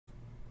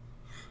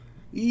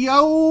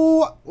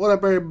Yo, what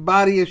up,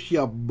 everybody? It's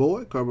your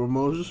boy, Carver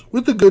Moses,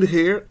 with the good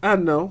hair. I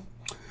know.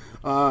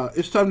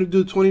 It's time to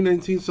do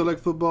 2019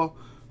 Select Football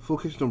Full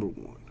Case number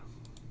 1.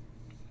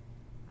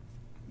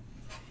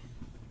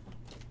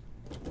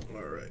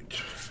 All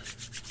right.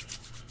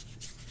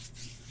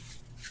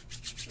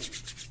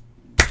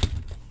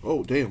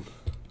 Oh, damn.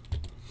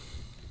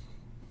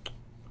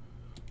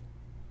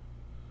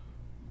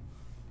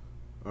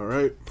 All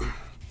right.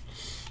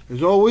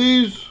 As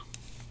always,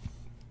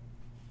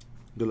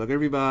 good luck,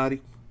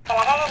 everybody.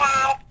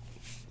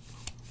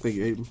 Thank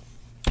you, Aiden.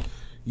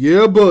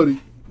 Yeah, buddy.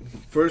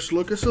 First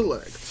look at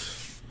Select.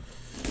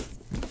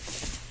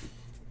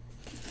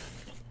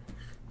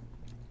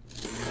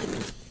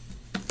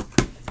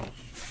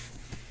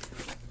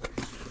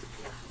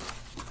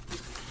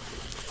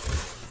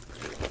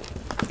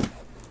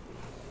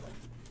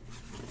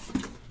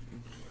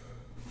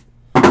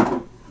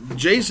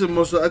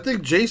 I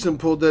think Jason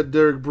pulled that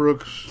Derek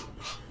Brooks.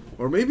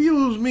 Or maybe it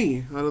was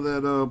me out of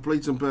that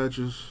plates and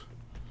patches.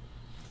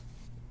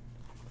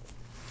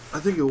 I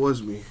think it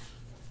was me.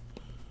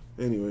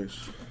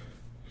 Anyways.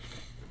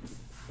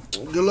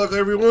 Good luck,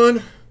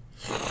 everyone.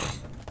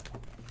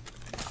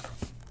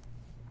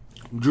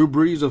 Drew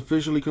Brees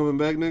officially coming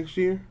back next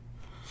year.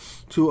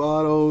 2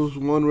 autos,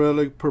 1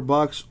 relic per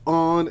box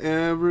on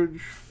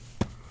average.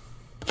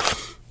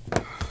 Let's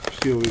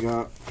see what we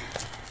got.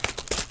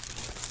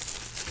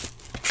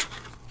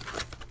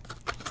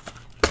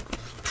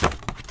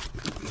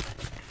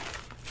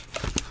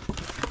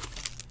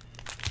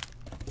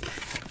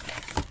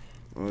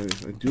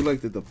 I do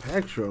like that the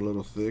packs are a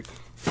little thick.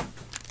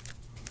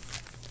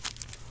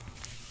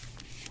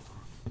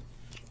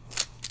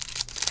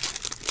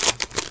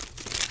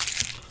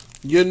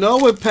 You know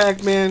what,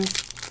 Pac-Man?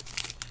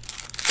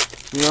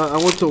 You know, I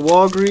went to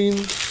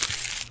Walgreens,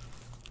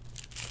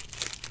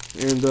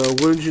 and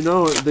wouldn't you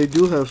know it, they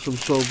do have some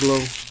Soul Glow.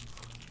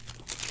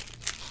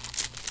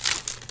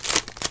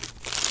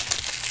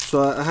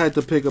 So I had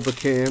to pick up a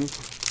can.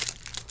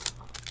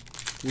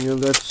 You know,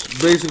 that's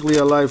basically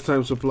a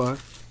lifetime supply.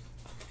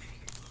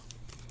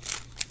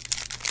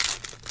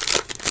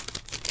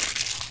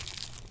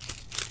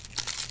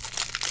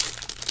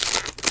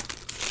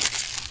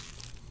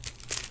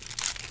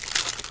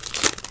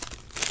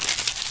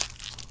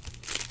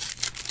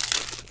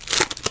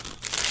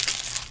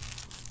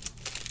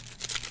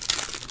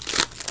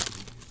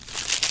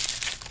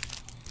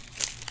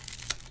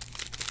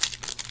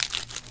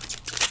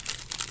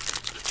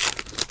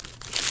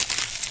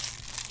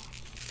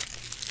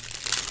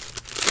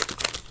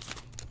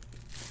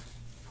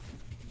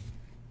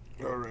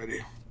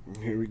 Alrighty,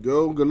 here we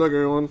go. Good luck,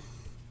 everyone.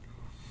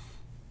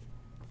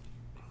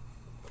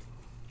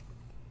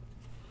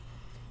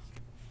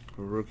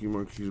 A rookie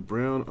Marquise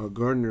Brown, a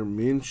Gardner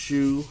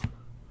Minshew.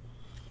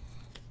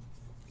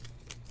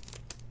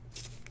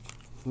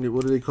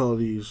 What do they call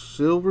these?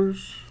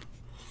 Silvers?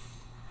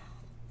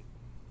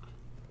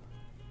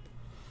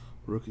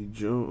 Rookie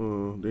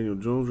Daniel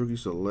Jones, rookie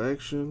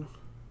selection.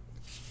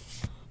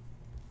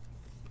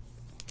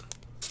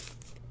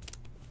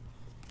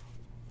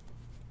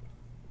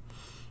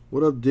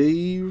 What up,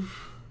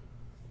 Dave?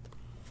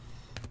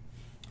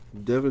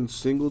 Devin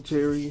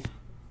Singletary.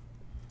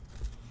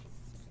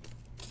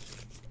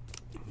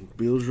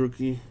 Bills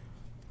rookie.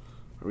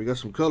 We got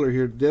some color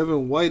here.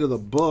 Devin White of the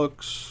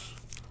Bucks.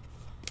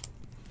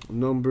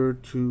 Number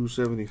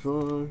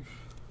 275.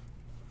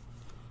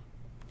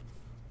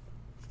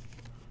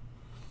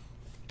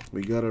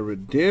 We got a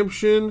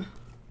redemption,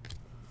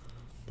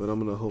 but I'm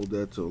going to hold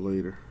that till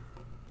later.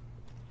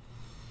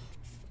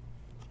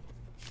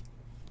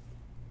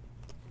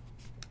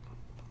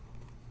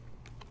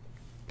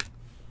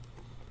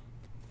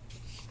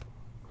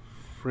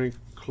 Frank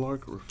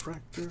Clark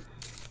refractor.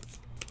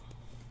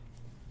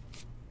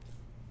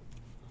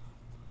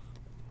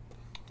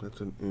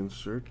 That's an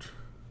insert.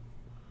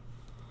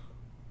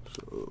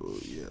 So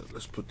yeah,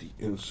 let's put the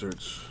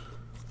inserts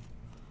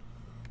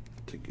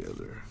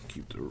together.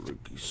 Keep the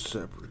rookies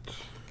separate.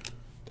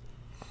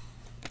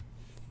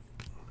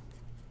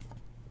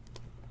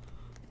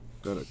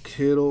 Got a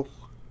Kittle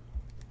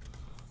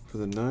for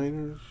the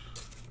Niners.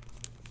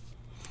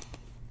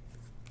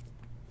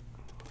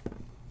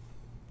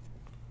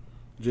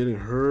 Jalen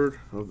Hurd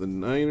of the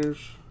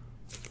Niners,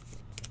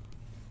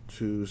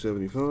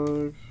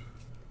 275.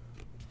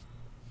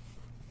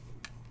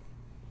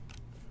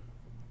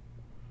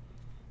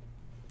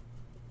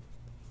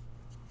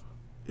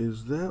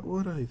 Is that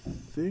what I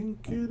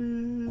think it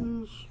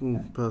is?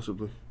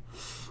 Possibly.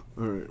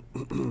 All right.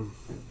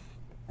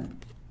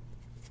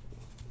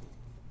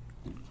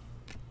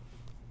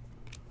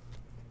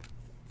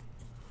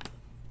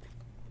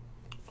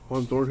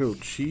 Juan Thornhill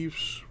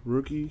Chiefs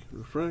rookie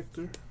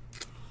refractor.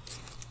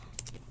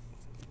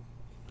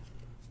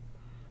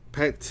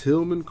 Pat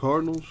Tillman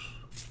Cardinals.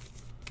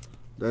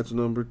 That's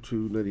number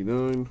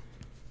 299.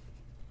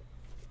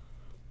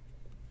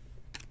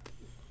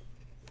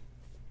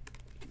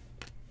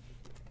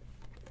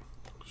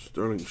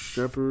 Sterling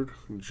Shepard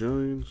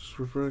Giants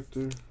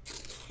refractor.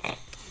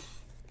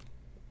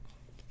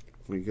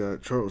 We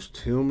got Charles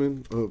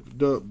Tillman of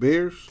the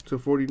Bears to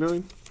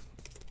 49.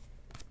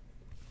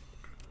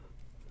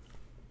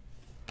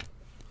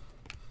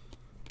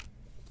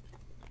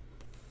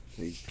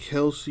 A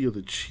Kelsey of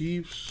the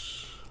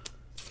Chiefs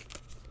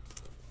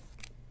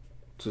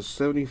to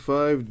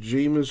 75.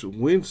 Jameis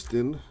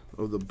Winston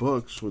of the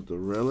Bucks with the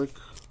relic.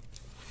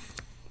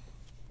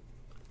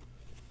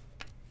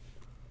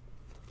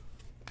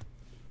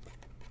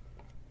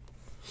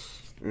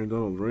 Aaron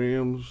Donald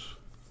Rams.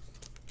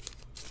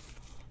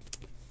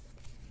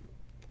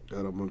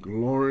 Got a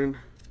McLaurin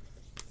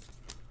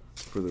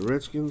for the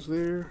Redskins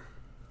there.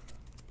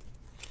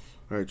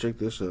 All right, check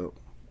this out.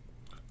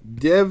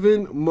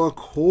 Devin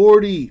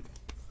McCourty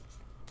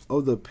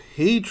of the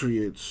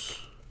Patriots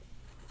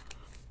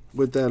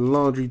with that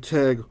laundry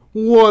tag.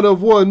 1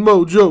 of 1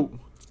 mojo.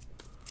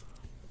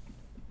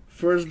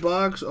 First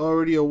box,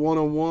 already a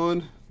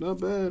 1-of-1.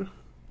 Not bad.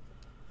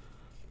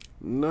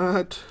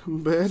 Not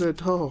bad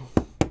at all.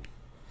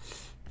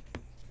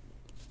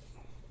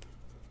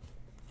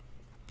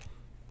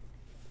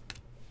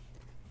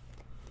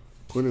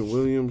 Quentin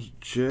Williams,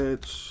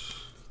 Jets.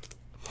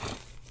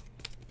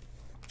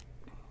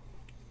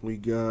 We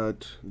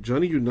got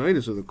Johnny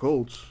Unitas of the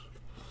Colts.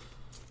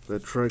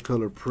 That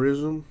tricolor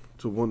prism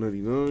to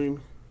 199.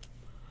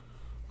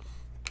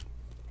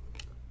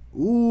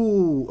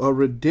 Ooh, a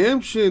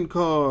redemption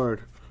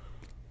card.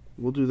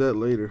 We'll do that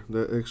later.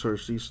 That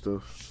XRC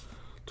stuff.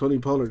 Tony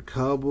Pollard,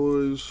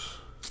 Cowboys.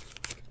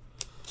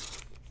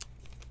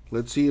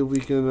 Let's see if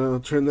we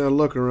can turn that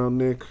luck around,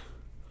 Nick.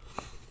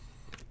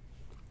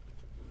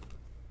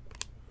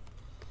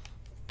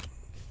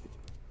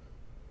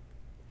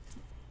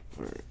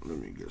 Alright, let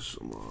me get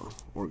some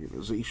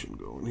organization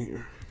going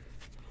here.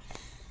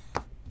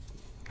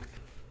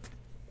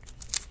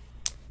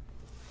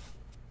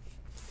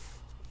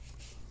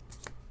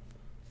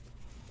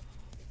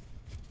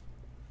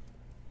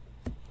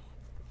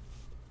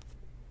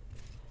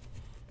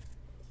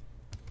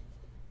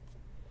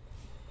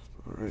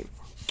 Alright,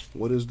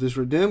 what is this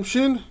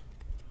redemption?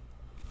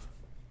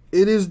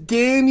 It is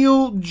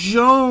Daniel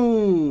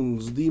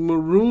Jones, the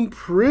Maroon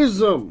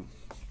Prism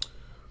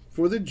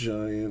for the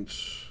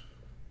Giants.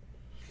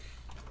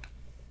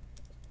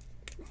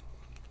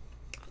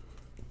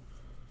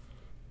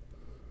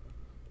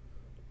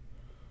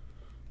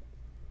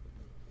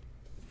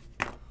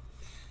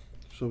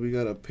 So we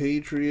got a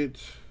Patriot,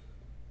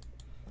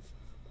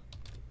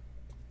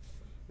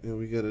 and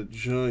we got a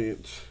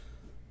Giant.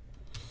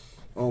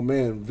 Oh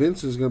man,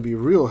 Vince is going to be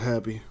real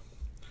happy.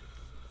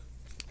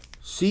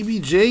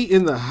 CBJ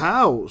in the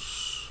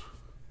house.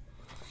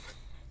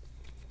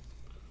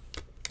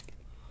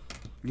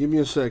 Give me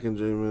a second,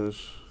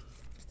 J-Miz.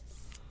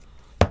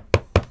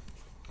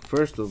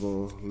 First of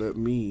all, let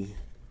me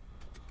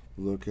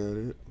look at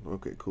it.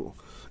 Okay, cool.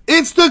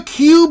 It's the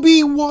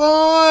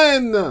QB1!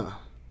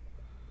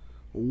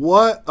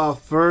 What a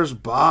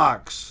first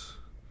box.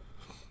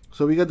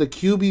 So we got the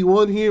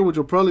QB1 here, which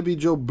will probably be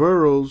Joe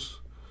Burrows,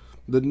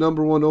 the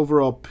 #1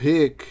 overall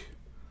pick.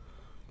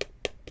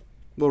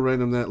 We'll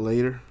random that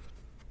later.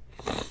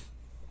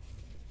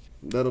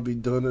 That'll be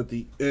done at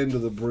the end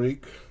of the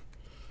break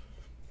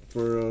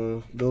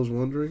for those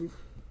wondering.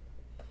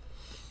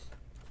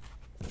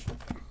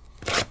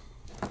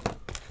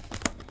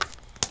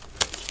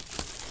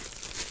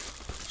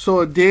 So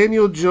a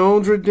Daniel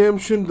Jones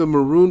redemption, the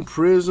Maroon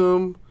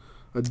Prism,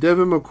 a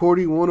Devin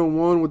McCourty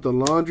 101 with the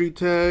laundry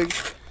tag,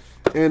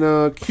 and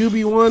a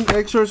QB1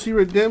 XRC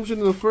redemption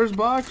in the first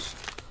box.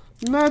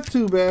 Not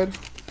too bad.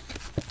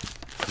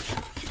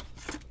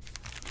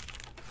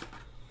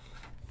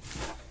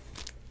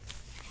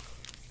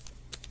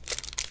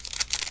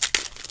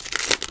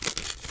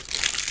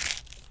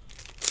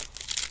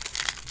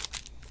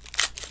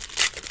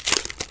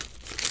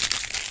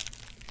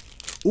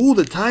 Ooh,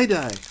 the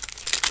tie-dye.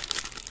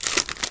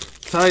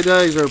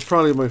 Tie-dyes are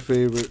probably my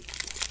favorite.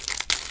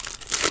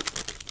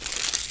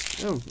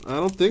 Yeah, I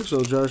don't think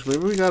so, Josh.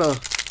 Maybe we got a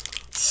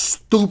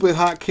stupid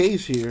hot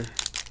case here.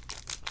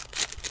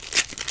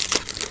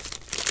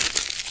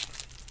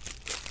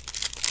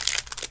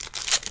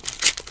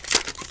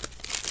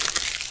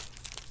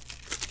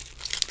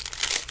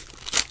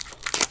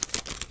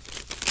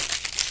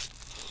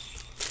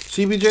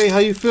 CBJ, how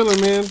you feeling,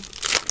 man?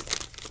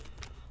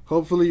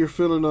 Hopefully you're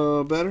feeling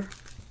better.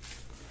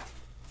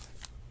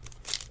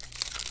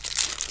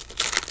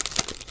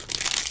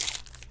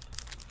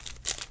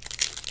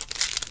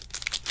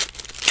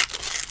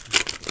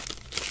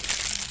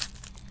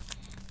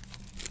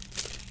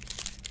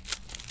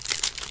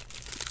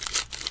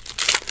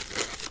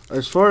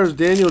 As far as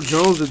Daniel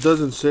Jones, it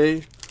doesn't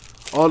say.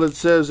 All it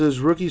says is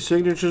rookie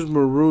signatures,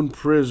 Maroon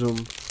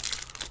Prism.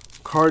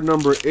 Card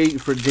number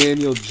 8 for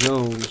Daniel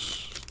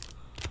Jones.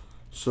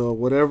 So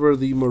whatever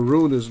the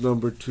maroon is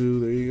 #2,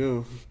 there you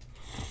go.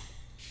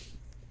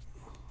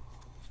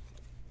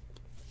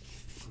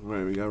 All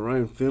right, we got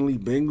Ryan Finley,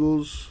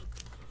 Bengals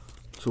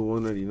to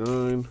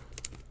 199.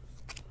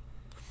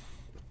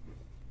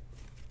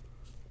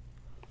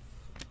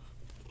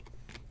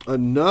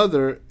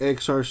 Another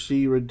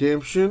XRC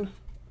redemption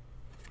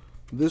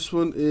This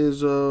one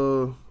is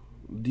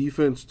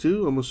defense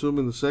 2. I'm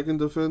assuming the second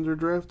defender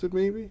drafted,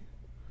 maybe.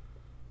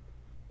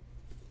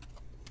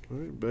 All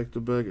right,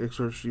 back-to-back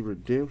XRC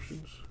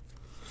redemptions.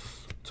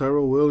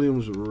 Tyrell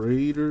Williams,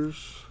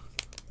 Raiders.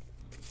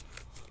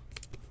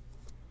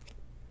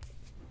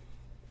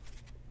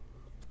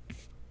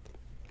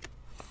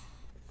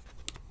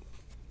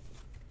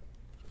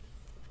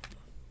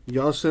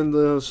 Y'all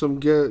send some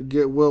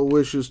get well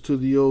wishes to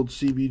the old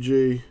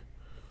CBJ.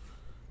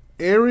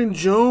 Aaron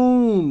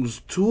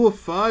Jones, 2 of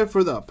 5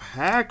 for the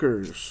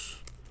Packers.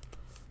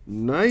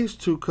 Nice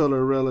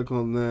 2-color relic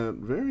on that.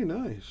 Very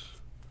nice.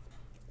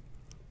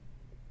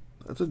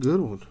 That's a good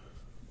one.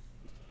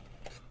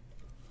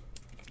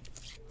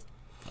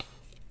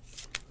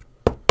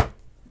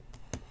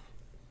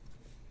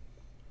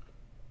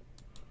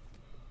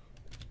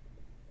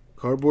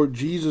 Cardboard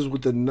Jesus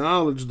with the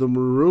knowledge, the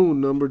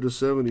maroon number to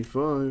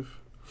 75.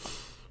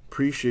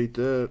 Appreciate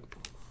that.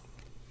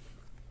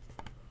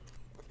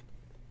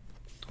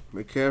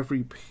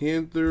 McCaffrey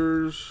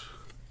Panthers.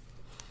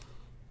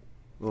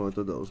 Oh, I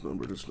thought that was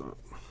numbered. It's not.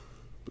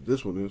 But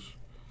this one is.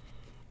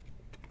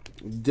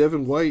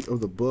 Devin White of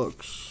the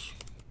Bucks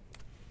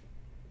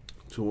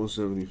to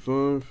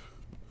 175.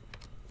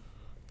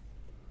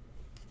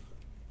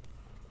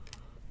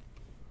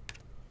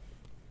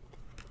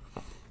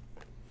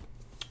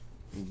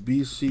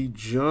 BC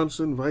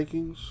Johnson,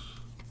 Vikings.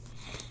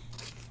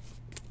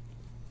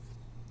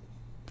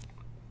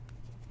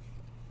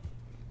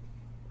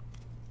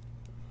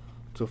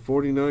 To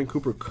 49,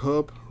 Cooper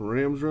Kupp,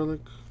 Rams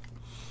relic.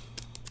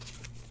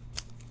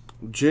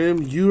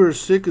 Jim, you are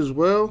sick as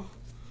well?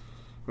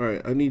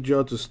 Alright, I need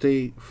y'all to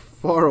stay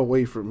far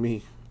away from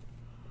me.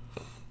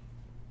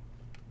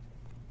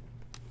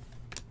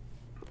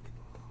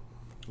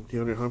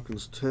 DeAndre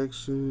Hopkins,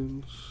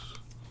 Texans.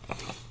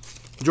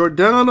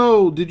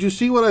 Giordano, did you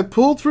see what I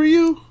pulled for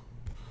you?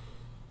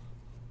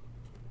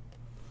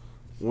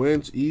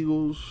 Wentz,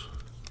 Eagles.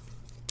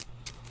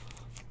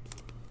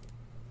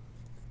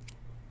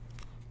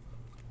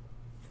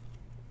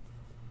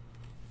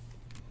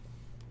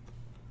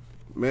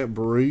 Matt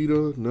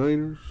Breida,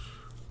 Niners.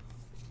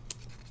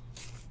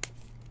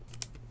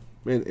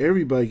 Man,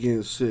 everybody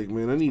getting sick,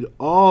 man. I need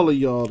all of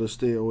y'all to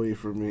stay away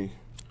from me.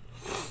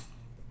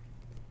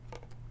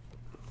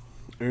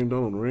 Aaron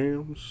Donald,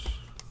 Rams.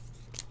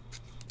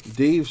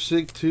 Dave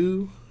sick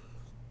too.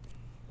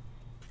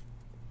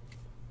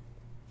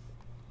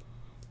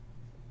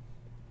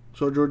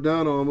 So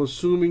Giordano, I'm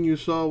assuming you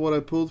saw what I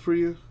pulled for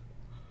you.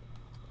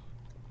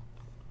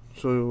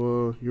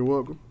 So you're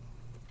welcome.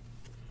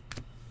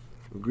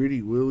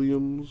 Greedy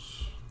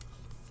Williams.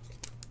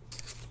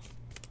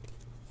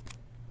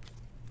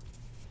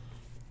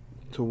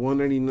 To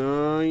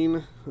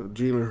 199,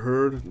 Jalen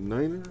Hurd,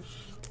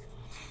 Niners.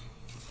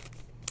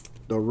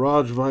 The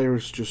Raj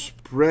virus just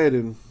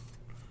spreading.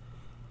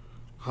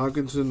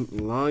 Hawkinson,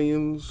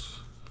 Lions.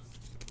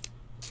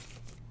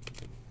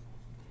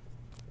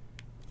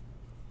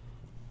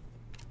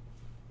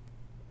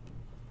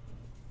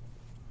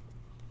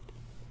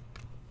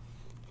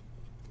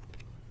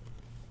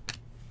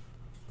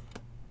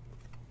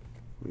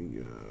 We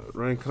got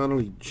Ryan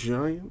Connolly,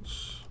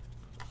 Giants.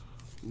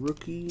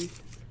 Rookie.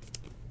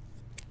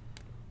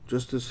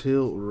 Justice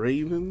Hill,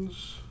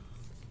 Ravens.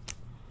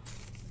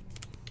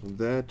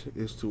 That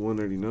is to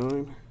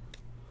 199.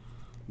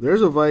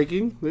 There's a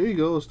Viking. There you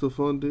go. It's the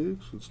fun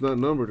dudes. It's not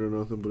numbered or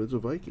nothing, but it's a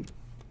Viking.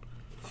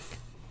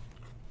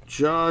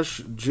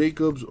 Josh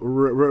Jacobs,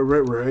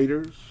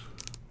 Raiders.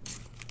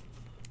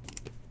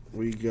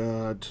 We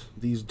got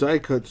these die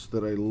cuts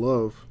that I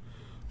love.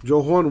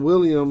 Johan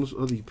Williams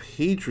of the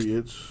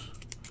Patriots.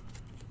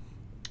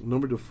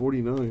 Number to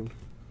 49.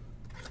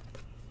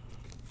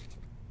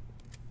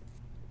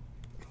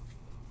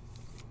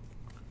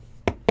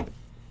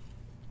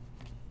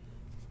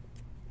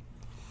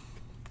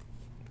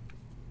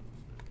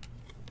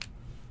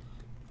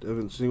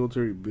 Devin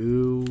Singletary,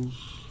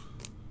 Bills.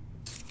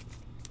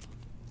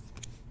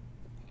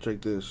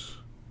 Check this.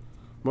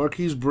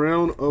 Marquise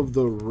Brown of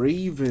the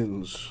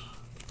Ravens.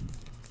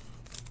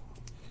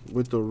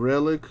 With the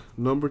relic,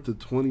 number to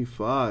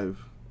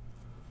 25.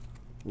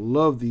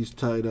 Love these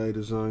tie-dye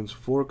designs.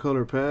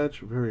 4-color patch,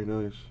 very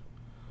nice.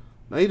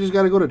 Now you just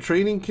got to go to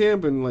training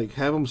camp and like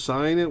have them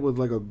sign it with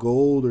like a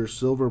gold or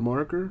silver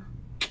marker.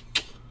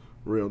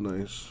 Real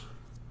nice.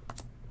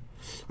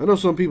 I know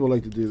some people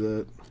like to do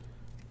that.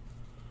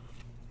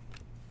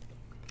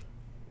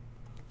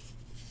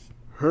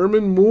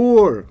 Herman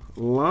Moore,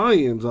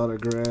 Lions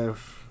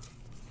autograph.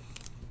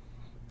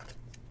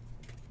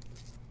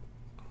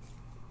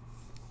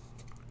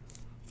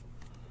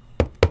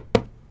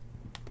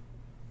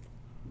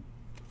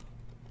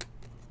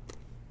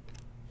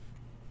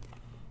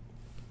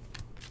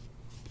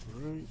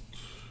 Right.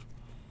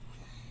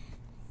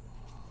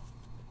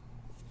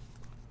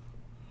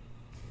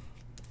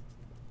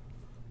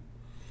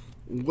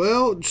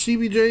 Well,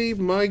 CBJ,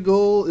 my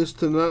goal is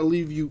to not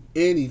leave you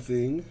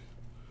anything.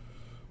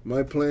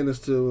 My plan is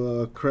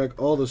to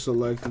crack all the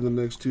select in the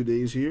next 2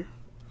 days here.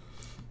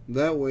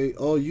 That way,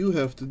 all you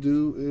have to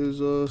do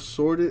is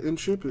sort it and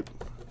ship it.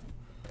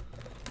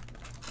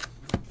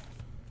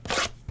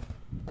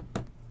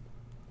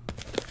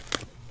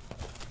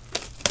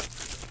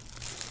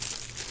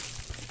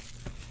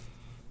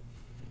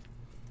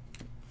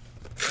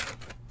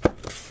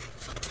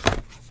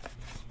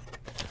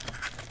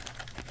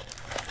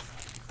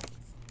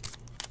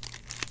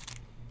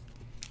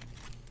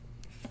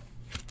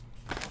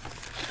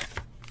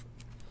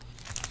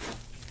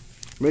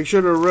 Make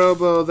sure to rub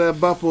that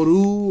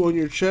Vaporú on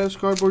your chest,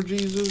 Cardboard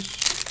Jesus.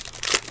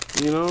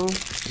 You know,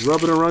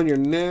 rub it around your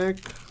neck.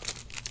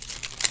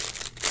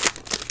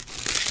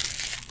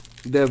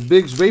 That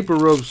Vicks Vapor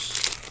Rubs,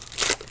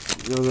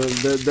 you know,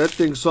 that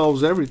thing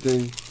solves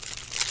everything.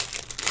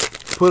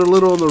 Put a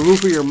little on the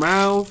roof of your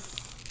mouth.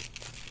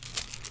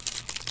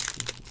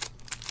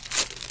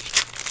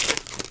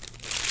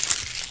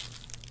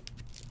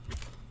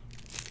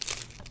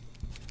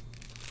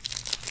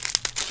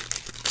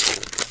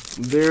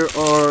 There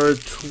are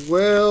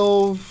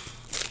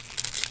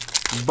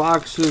 12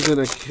 boxes in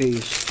a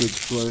case,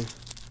 Kids Play.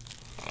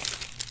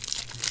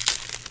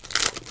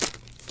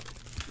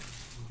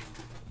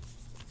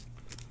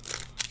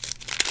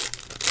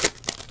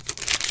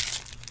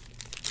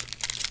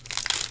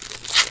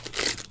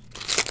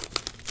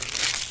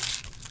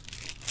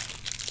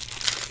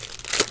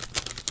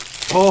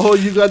 Oh,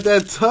 you got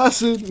that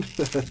tussin.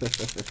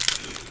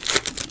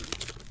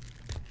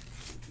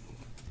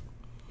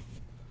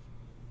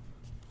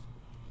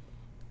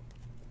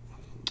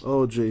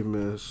 Oh,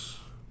 J-Mess.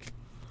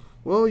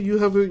 Well, you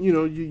haven't, you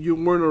know, you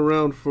weren't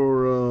around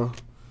for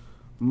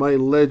my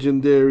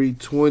legendary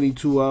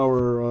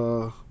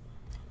 22-hour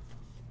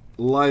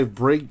live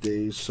break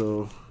days,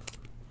 so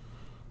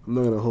I'm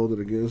not going to hold it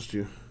against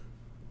you.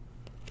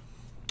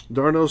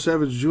 Darnell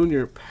Savage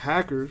Jr.,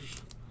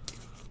 Packers.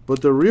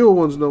 But the real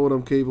ones know what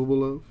I'm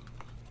capable of.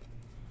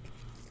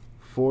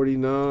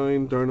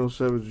 49, Darnell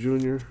Savage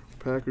Jr.,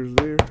 Packers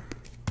there.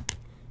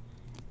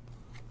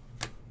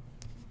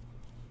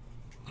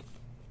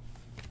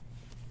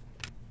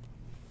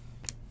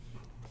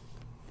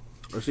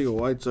 I see a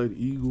Whiteside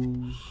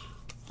Eagles.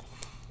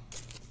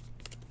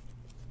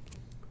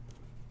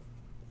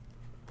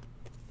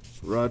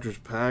 Rodgers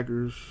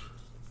Packers.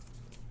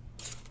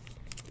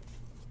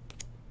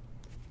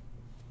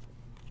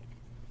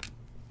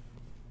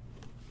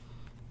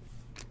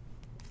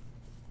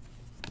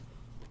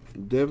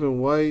 Devin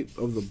White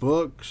of the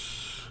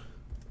Bucks.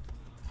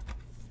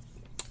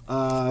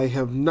 I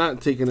have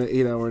not taken an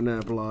 8-hour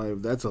nap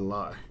live. That's a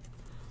lie.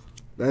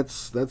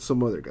 That's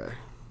some other guy.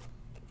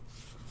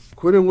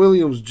 Quentin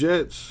Williams,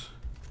 Jets.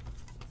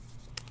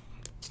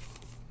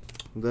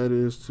 That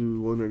is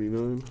to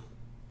 199.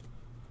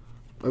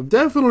 I've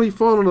definitely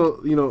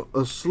fallen,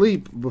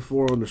 asleep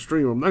before on the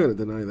stream. I'm not gonna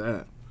deny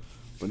that,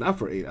 but not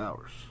for 8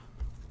 hours.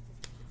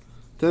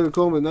 Tevin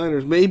Coleman,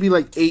 Niners, maybe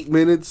like 8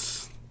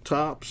 minutes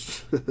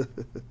tops.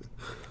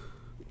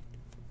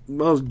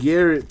 Myles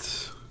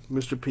Garrett,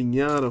 Mr.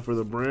 Pinata for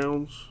the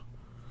Browns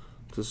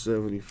to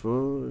 75.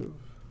 All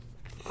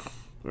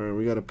right,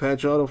 we got a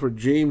patch auto for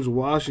James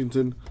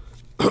Washington.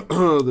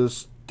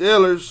 The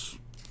Steelers.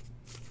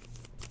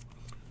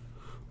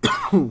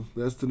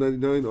 That's the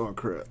 99. Oh,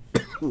 crap.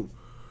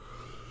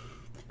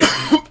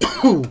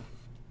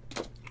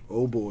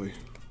 Oh, boy.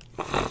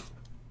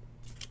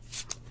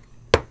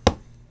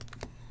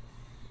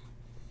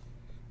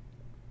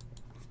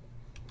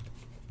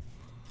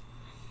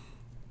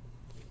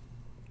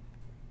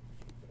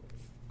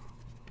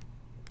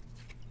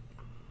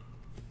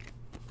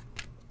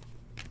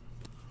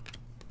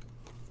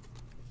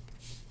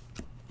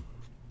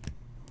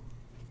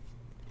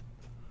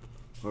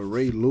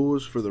 Ray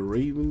Lewis for the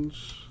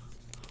Ravens.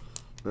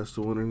 That's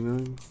the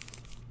 199.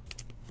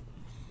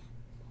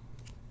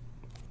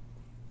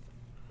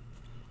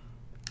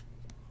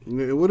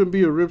 It wouldn't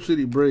be a Rip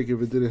City break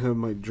if it didn't have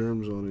my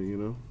germs on it, you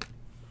know.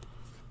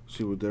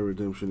 See what that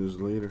redemption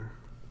is later.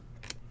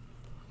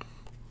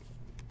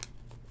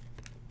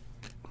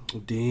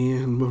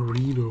 Dan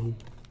Marino.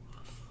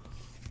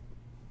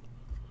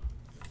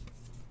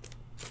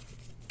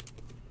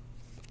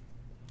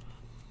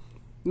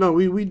 No,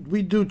 we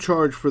do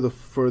charge for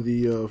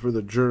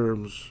the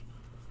germs.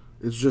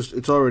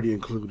 It's already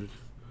included.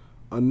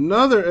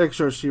 Another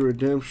XRC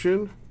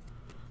redemption.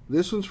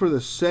 This one's for the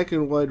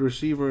second wide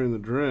receiver in the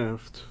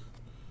draft.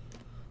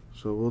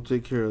 So we'll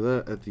take care of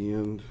that at the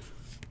end.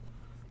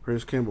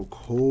 Paris Campbell,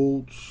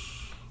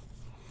 Colts.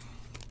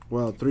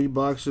 Wow, 3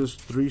 boxes,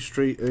 3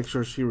 straight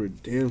XRC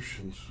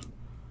redemptions.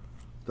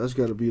 That's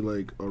got to be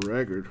like a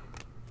record.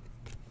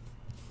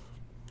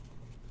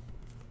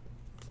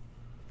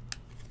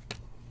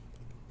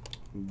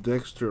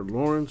 Dexter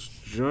Lawrence,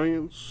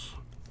 Giants.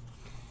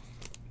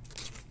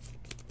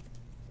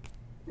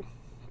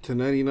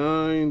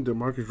 1099,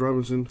 DeMarcus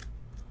Robinson,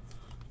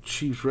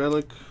 Chiefs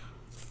relic.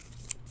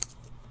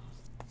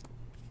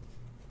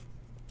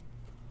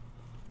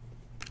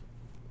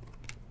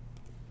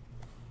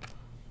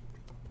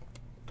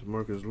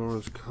 DeMarcus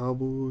Lawrence,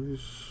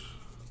 Cowboys.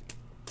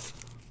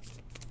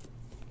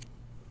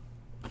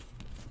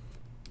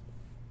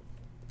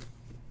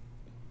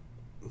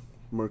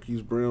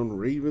 Marquise Brown,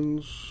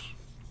 Ravens.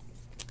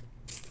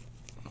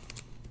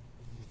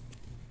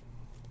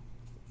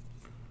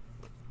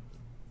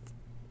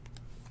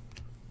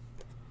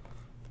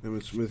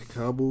 Emmitt Smith,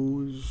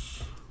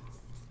 Cowboys.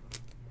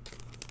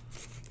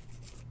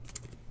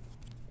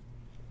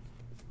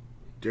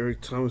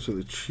 Derek Thomas of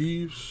the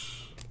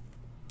Chiefs.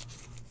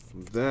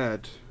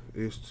 That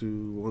is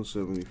to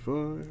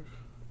 175.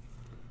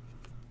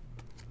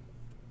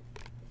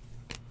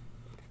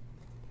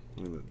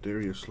 And a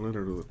Darius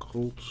Leonard of the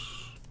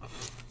Colts.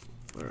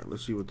 Alright,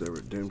 let's see what that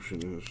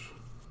redemption is.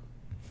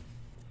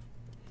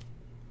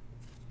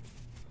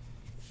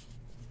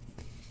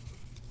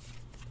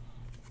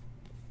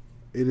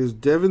 It is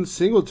Devin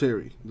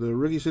Singletary, the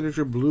rookie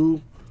signature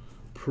blue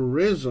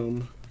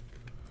prism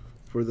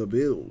for the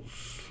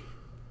Bills.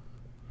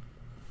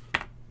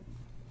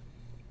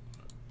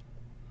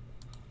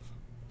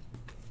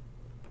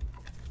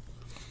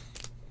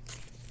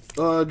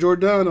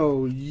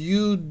 Giordano,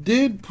 you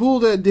did pull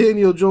that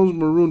Daniel Jones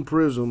maroon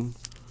prism,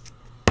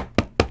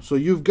 so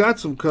you've got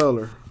some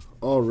color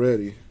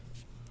already,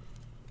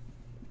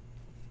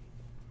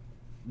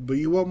 but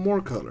you want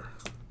more color,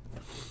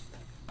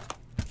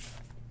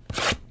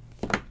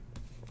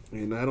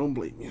 and I don't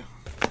blame you.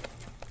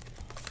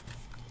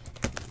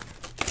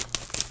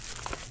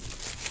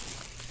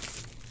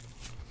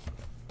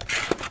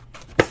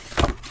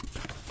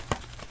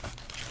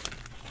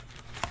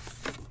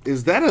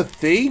 Is that a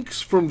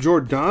thanks from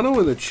Giordano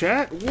in the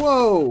chat?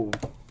 Whoa.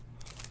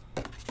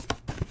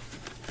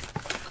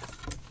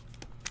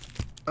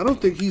 I don't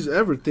think he's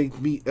ever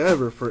thanked me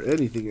ever for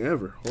anything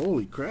ever.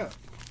 Holy crap.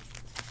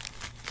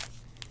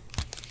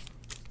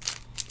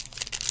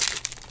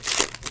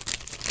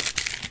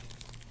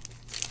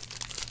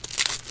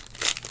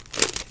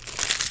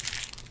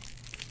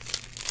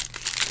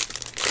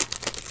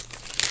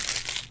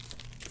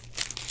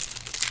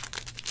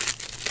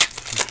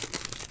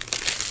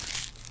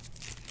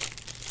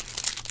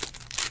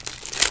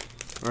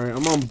 All right,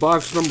 I'm on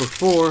box number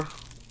 4.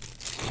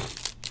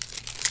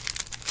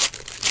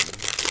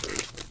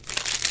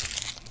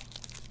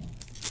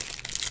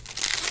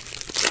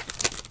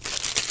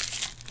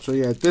 So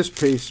yeah, at this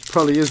pace,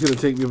 probably is going to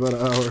take me about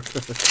an hour.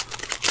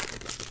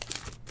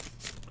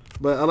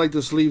 But I like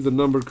to sleeve the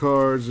number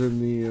cards and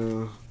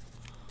the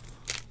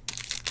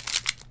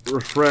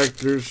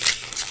refractors,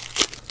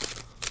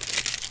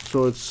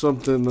 so it's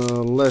something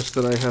less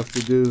that I have to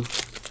do.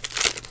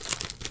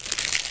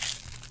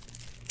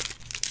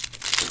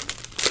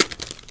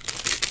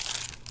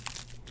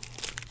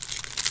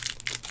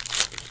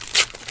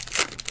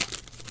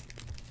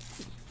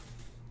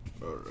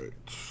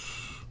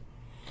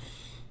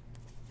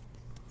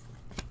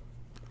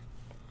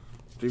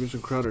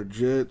 Jamison Crowder,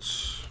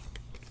 Jets.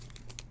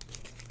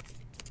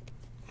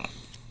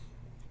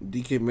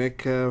 DK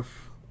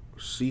Metcalf,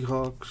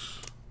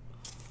 Seahawks.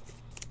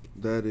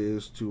 That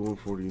is to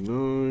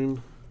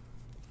 149.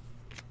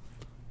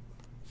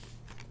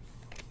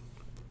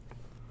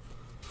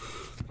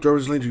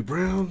 Jarvis Landry,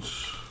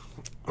 Browns.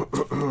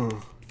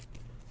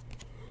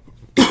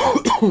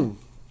 To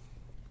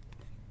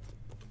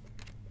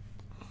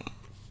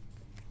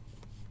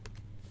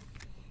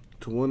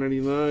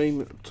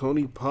 199,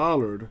 Tony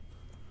Pollard.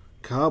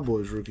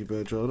 Cowboys rookie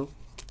patch auto.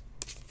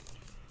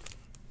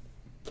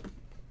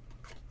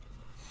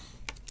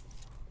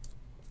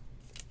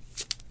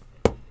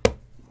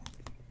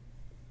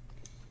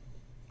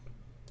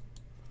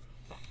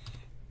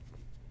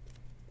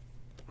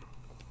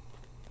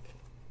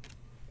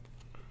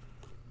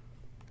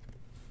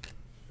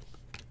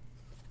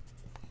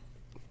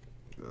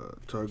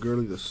 Todd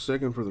Gurley the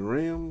second for the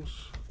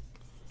Rams.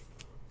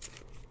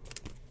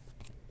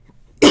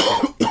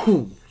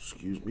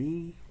 Excuse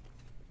me.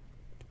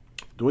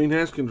 Dwayne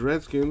Haskins,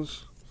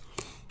 Redskins,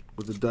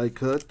 with the die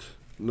cut,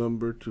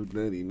 number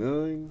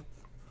 299.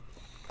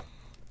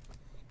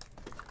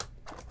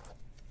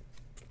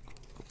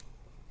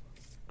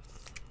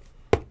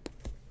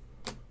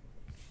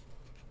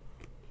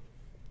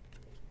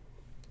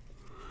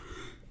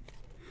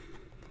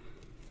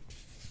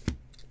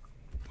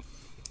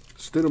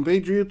 Stidham,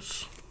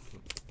 Patriots,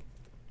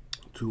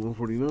 to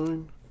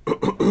 149.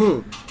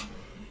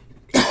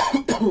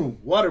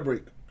 Water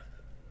break.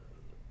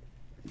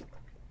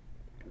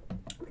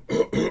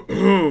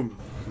 All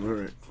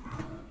right.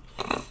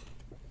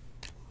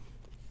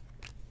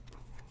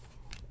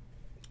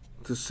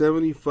 To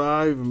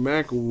 75,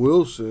 Mac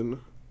Wilson,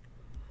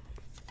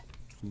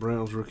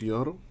 Browns rookie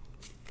auto.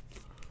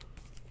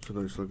 It's a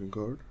nice looking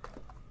card.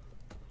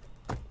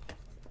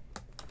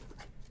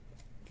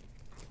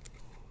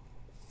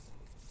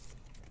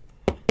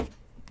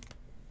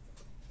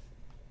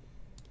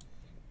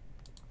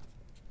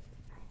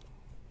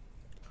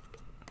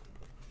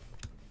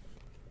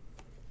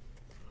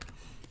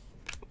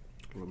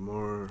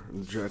 Lamar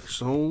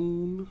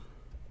Jackson.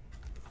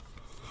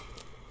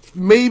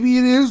 Maybe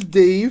it is,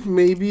 Dave.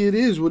 Maybe it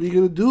is. What are you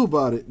going to do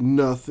about it?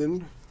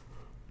 Nothing.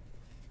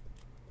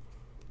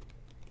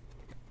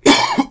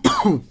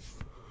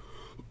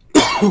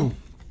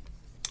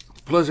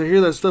 Plus, I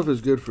hear that stuff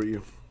is good for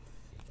you.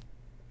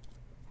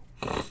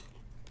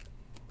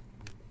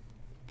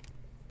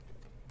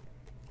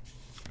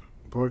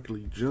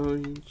 Barkley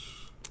Giants.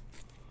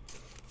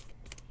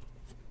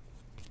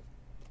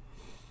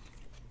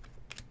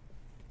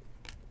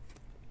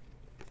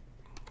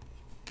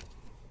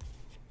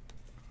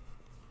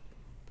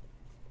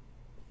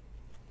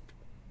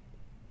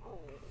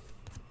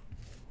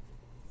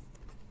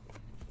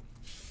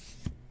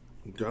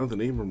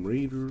 Jonathan Abram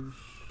Raiders.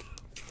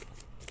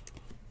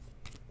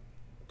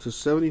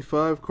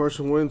 /75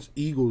 Carson Wentz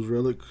Eagles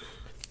relic.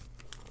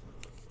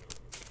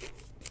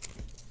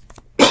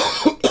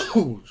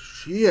 Oh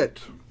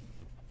shit.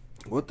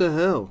 What the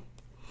hell?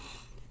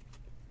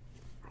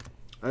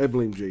 I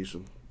blame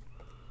Jason.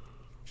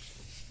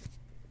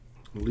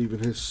 Leaving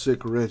his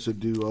sick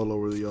residue all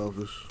over the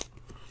office.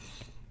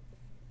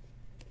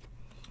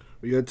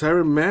 We got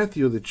Tyrann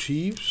Mathieu of the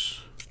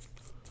Chiefs.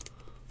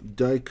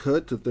 Die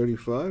cut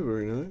 /35.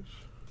 Very nice.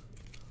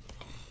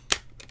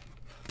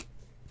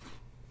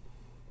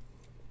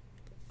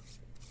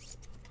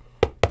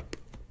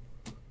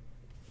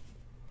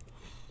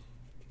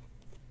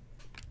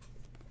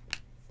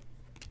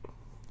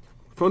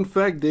 Fun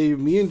fact, Dave,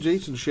 me and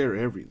Jason share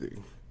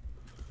everything.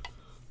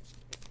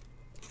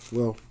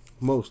 Well,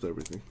 most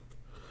everything.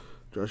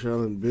 Josh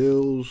Allen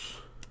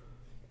Bills.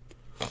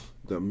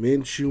 The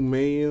Minshew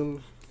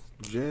Man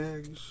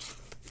Jags.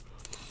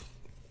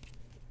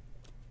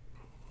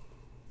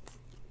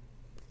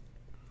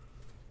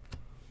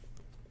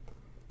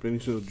 Benny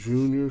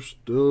Jr.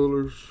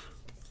 Steelers.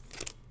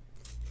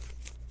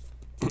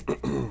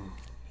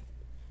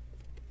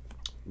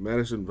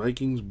 Madison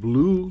Vikings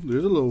blue.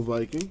 There's a little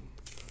Viking.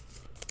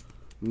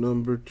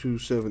 Number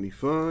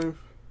 275.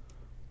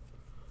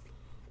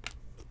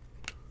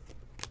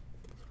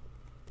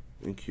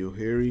 Thank you,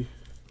 Harry.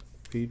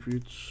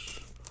 Patriots.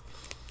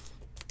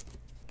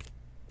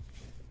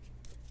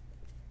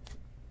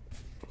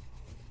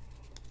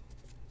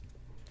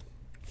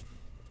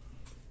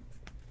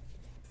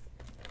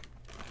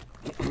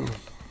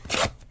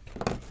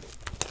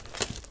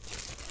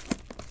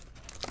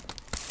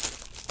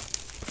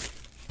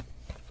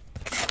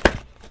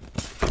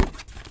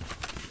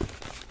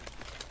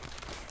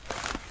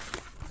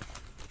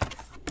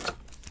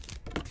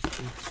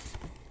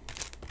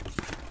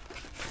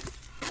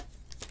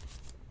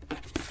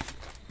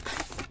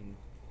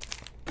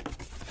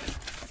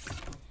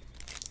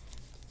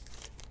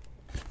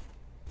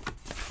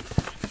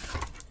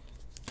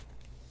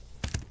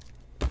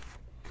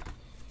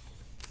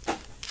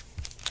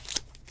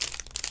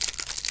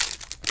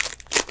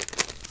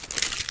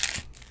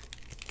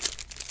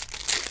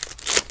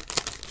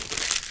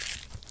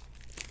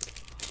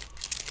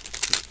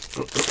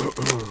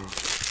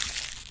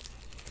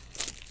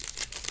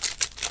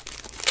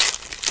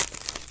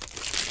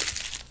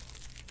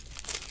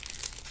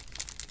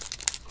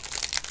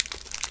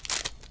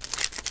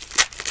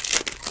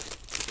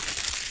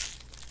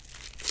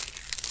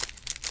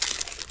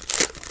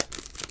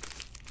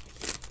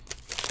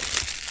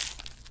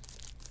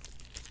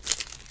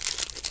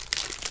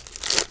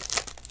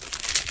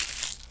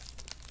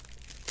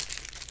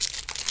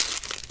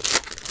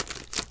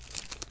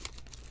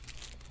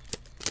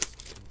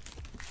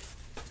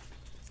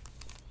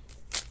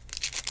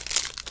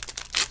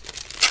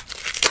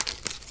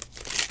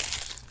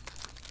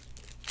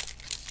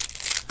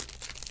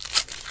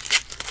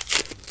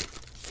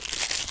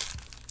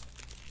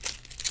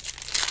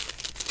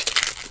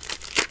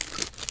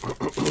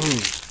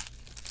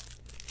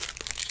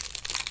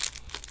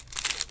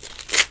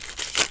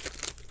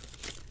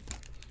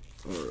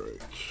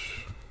 Alright.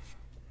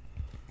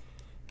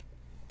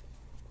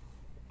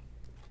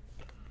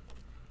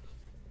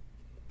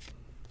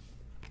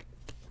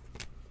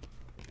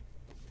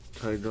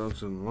 Ty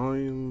Johnson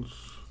Lions.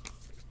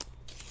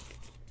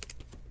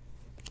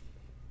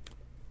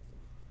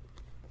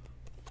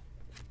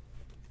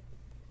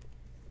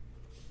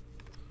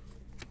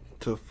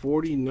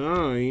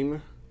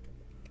 /49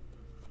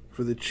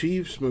 for the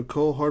Chiefs,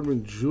 McCole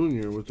Hardman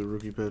Jr. with the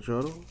rookie patch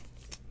auto.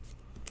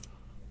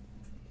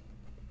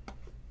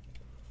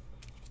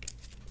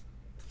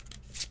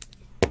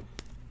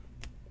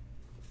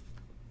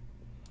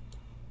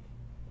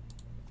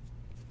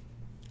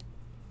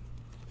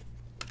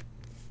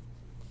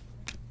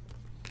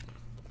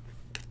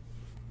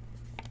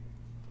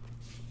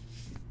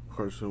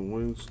 Carson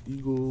Wentz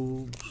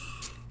Eagles.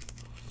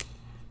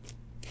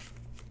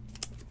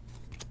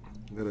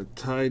 Got a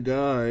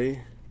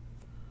tie-dye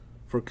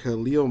for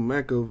Khalil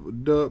Mack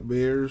of the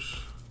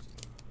Bears.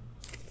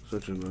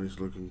 Such a nice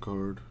looking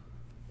card.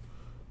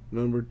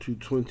 Number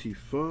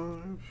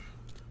 225.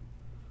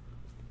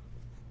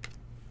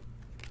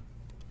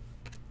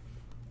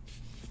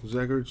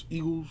 Zach Ertz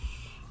Eagles.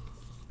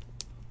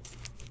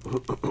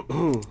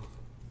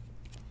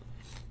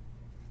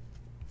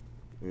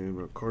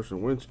 And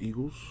Carson Wentz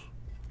Eagles.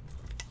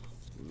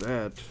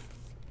 That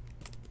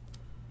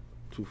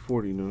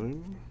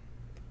 /49.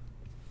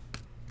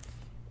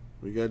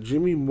 We got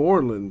Jimmy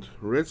Moreland,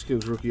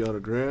 Redskins rookie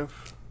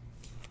autograph.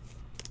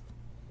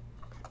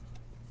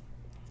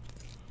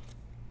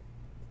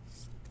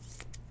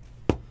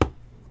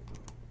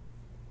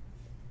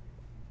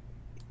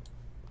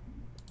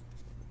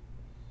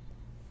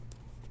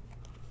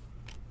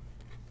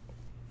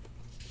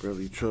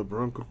 Bradley Chubb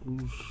Broncos.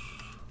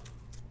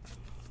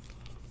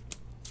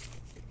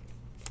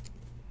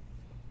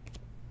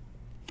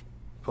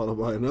 Followed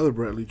by another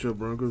Bradley Chubb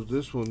Broncos.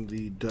 This one,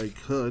 the die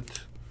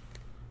cut,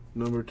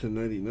 number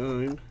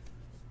 /99.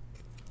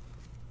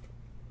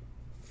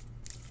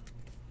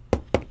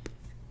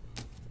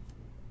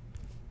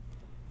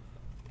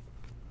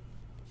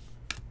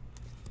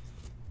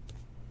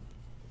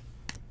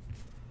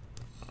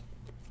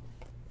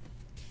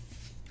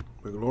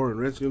 McLaurin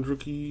Redskins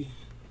rookie.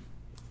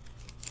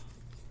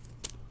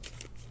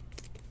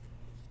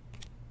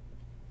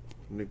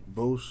 Nick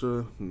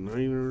Bosa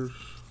Niners.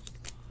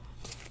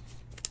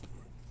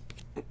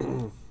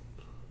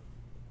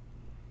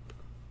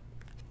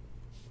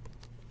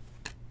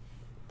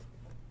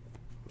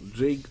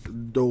 Jake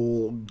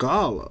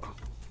Dolgala.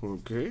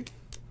 Okay.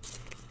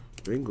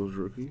 Bengals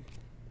rookie.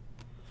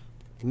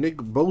 Nick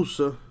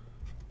Bosa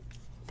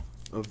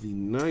of the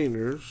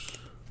Niners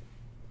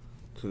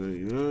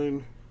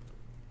 /99.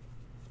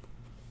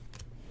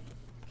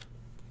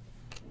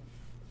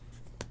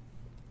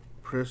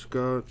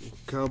 Prescott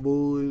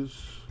Cowboys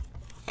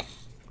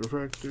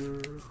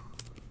refractor.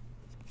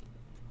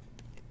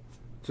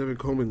 Tevin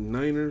Coleman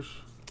Niners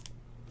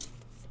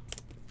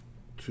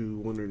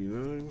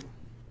 /199.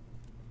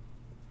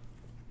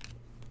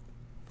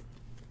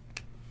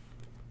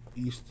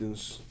 Easton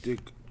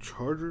Stick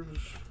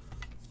Chargers.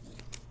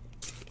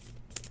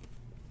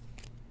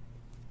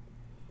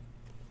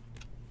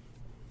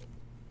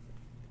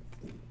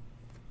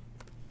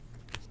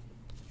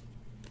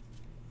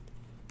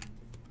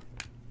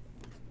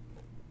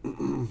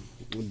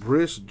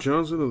 Briss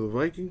Johnson of the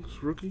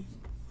Vikings rookie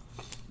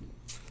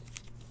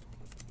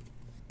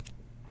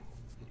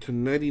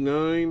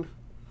 /99.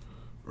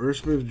 Irv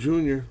Smith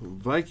Jr.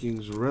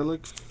 Vikings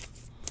relic.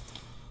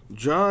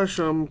 Josh,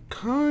 I'm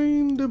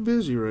kinda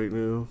busy right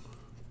now,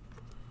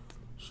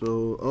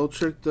 so I'll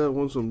check that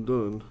once I'm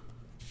done.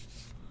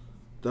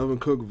 Dalvin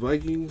Cook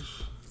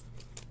Vikings.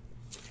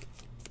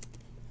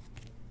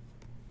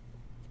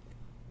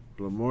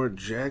 Lamar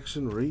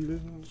Jackson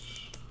Ravens.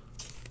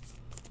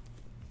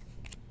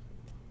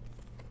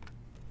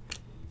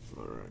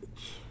 Alright.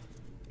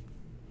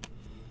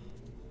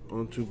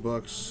 On to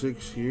box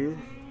 6 here.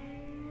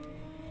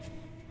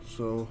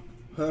 So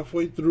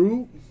halfway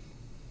through.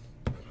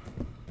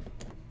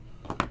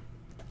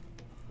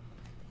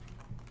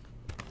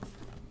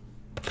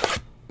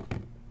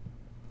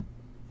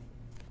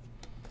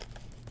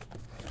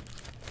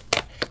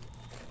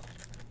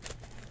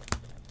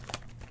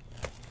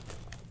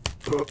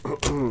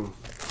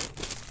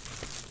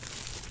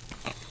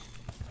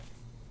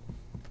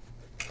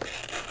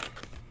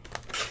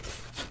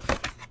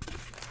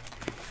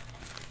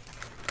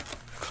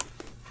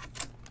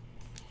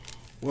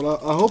 Well,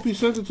 I hope you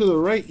sent it to the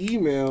right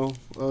email,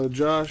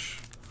 Josh,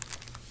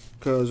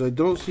 because I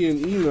don't see an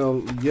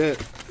email yet.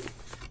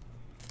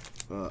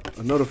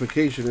 A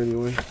notification,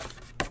 anyway.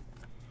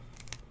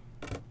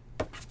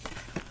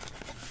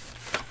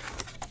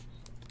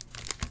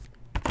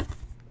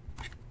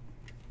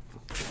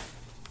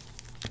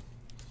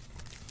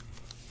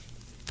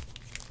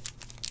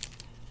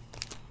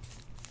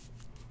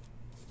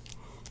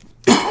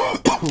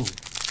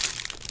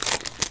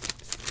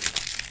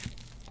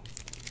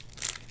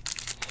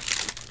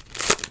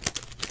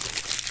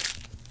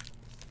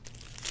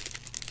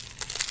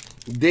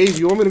 Dave,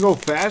 you want me to go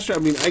faster? I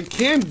mean, I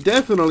can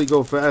definitely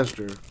go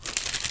faster,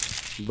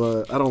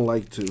 but I don't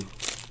like to.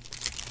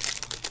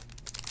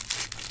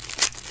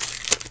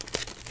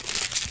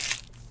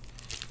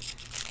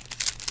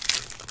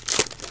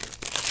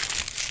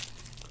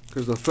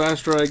 Because the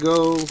faster I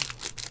go,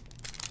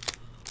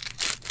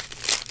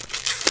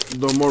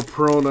 the more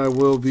prone I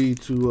will be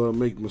to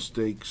make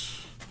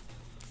mistakes.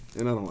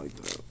 And I don't like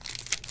that.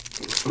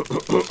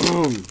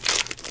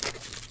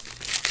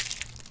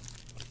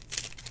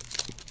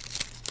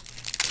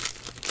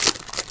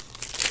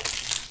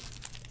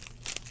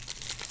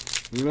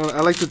 You know,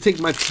 I like to take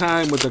my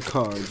time with the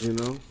cards, you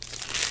know.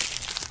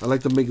 I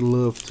like to make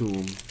love to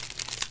them.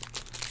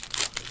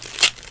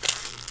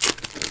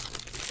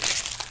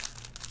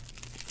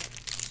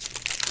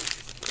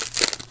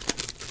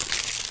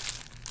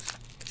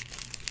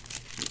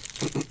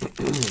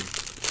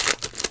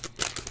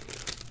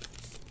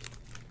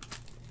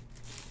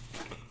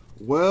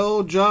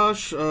 Well,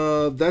 Josh,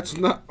 that's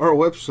not our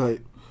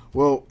website.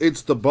 Well,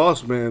 it's the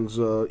boss man's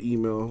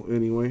email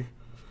anyway.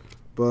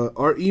 But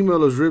our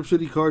email is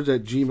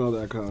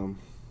ripcitycards@gmail.com.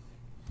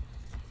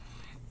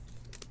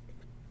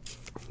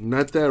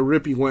 Not that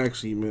Rippy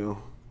Wax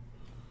email.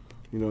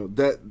 You know,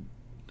 that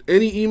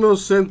any emails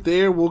sent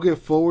there will get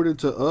forwarded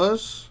to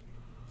us,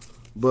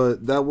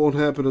 but that won't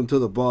happen until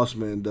the boss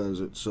man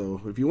does it. So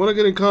if you want to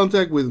get in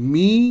contact with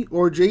me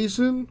or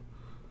Jason,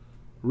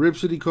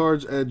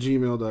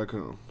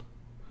 ripcitycards@gmail.com.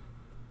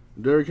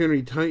 Derrick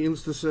Henry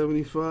Titans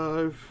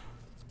 /75.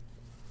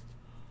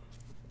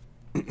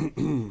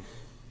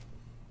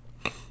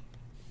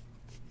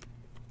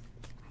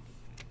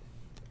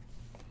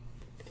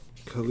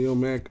 Khalil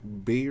Mack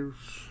Bears.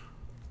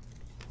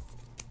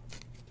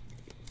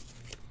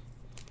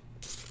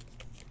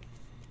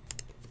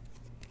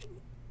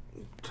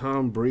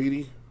 Tom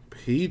Brady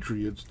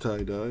Patriots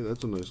tie-dye.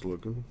 That's a nice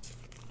looking.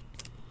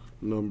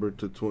 Number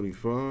to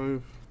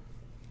 25.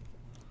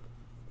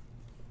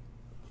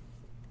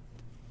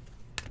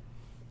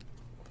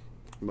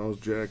 Miles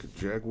Jack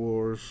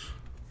Jaguars.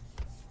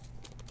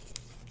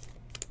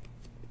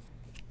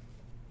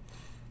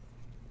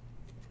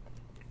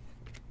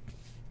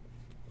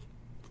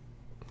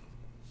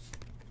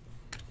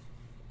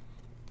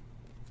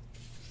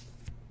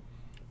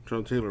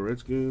 John Taylor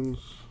Redskins.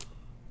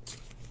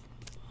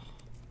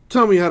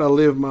 Tell me how to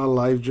live my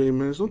life,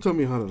 J-Mans. Don't tell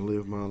me how to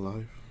live my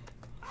life.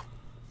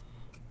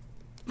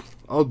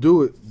 I'll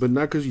do it, but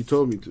not because you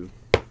told me to.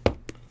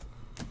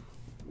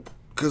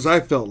 Because I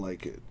felt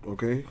like it,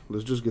 okay?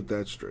 Let's just get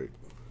that straight.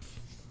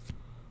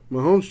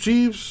 Mahomes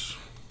Chiefs.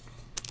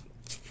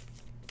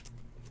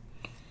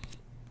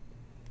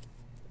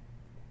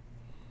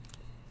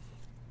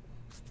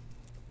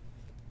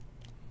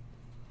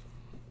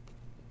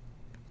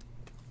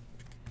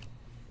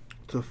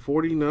 To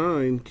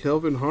 49,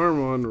 Kelvin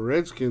Harmon,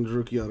 Redskins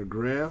rookie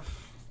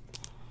autograph.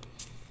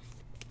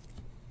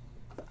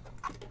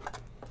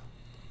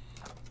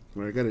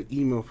 I got an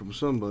email from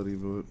somebody,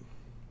 but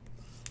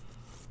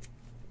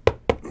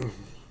I'm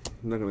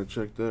not going to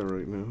check that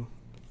right now.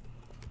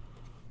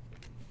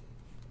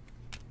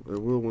 I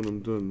will when I'm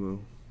done, though.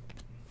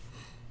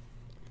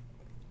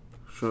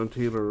 Sean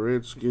Taylor,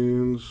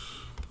 Redskins.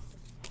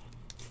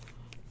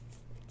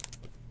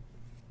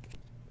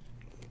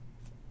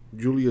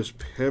 Julius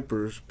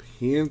Peppers,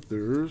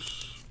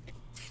 Panthers.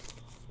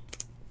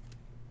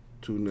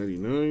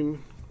 $2.99.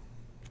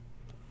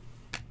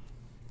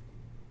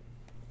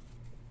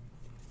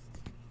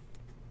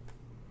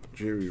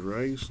 Jerry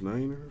Rice,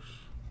 Niners.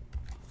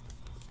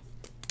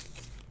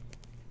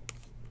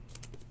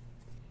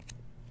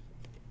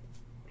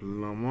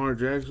 Lamar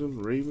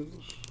Jackson,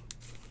 Ravens.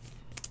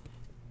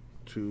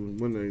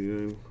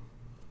 $1.99.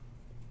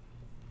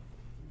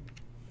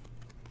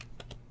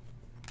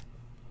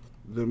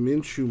 The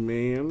Minshew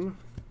Man,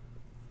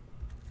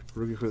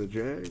 rookie for the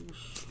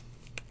Jags.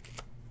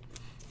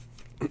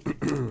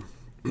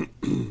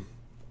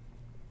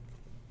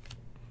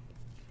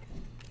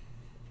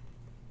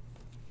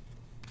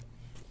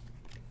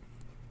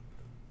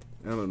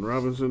 Allen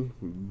Robinson,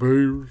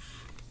 Bears.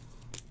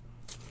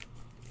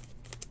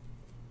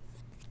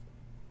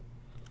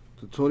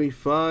 To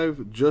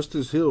 25,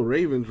 Justice Hill,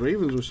 Ravens.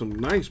 Ravens with some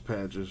nice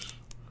patches.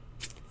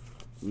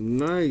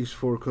 Nice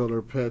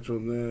 4-color patch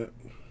on that.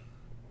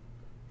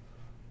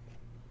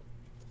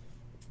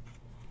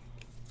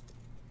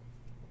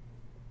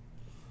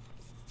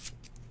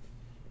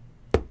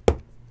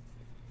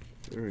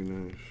 Very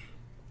nice.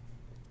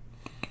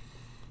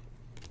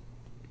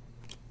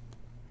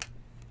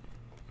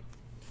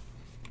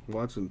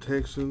 Watson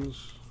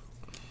Texans.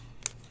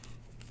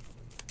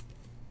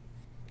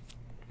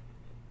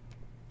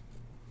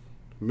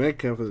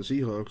 Metcalf for the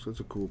Seahawks. That's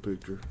a cool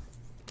picture.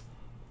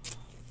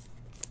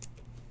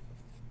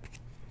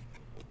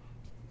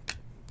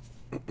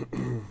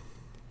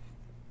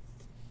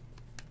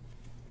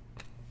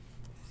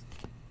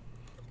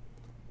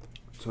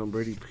 Tom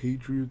Brady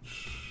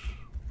Patriots.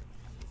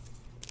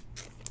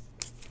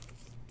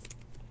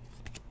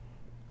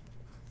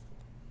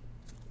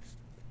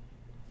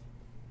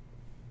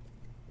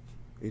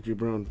 AJ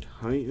Brown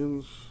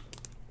Titans.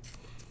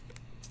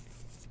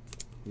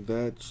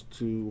 That's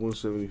to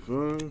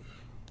 175.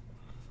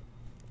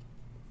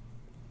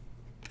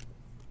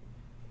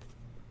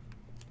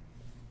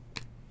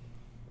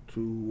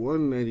 To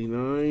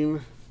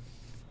 199.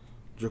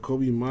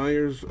 Jacoby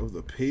Myers of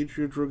the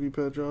Patriots rookie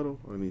patch auto.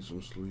 I need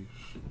some sleeves.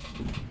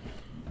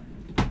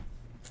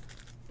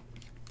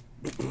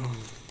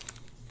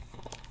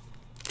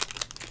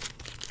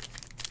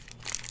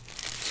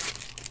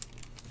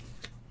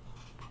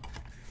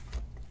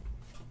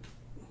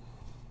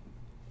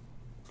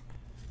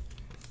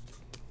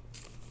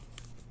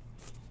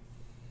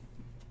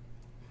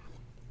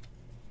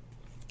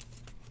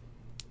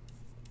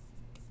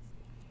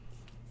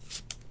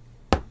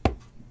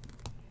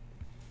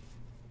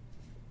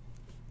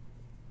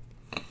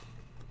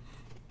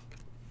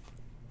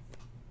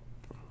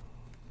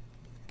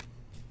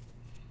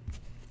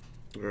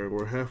 Alright,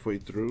 we're halfway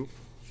through.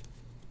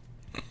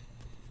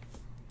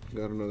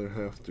 Got another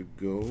half to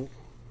go.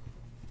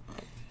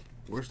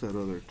 Where's that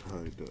other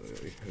tie-dye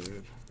I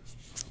had?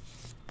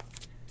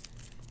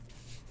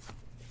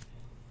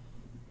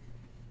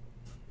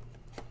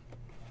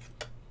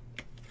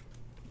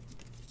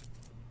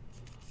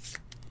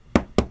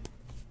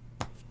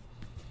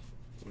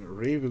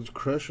 Ravens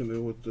crushing it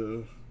with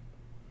the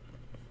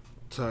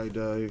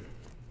tie-dye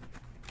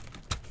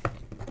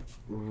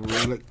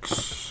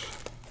relics.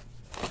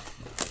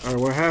 All right,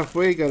 we're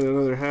halfway. Got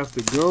another half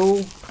to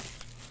go.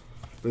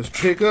 Let's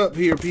pick up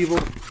here, people.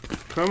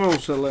 Come on,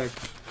 Select.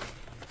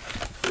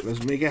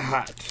 Let's make it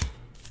hot.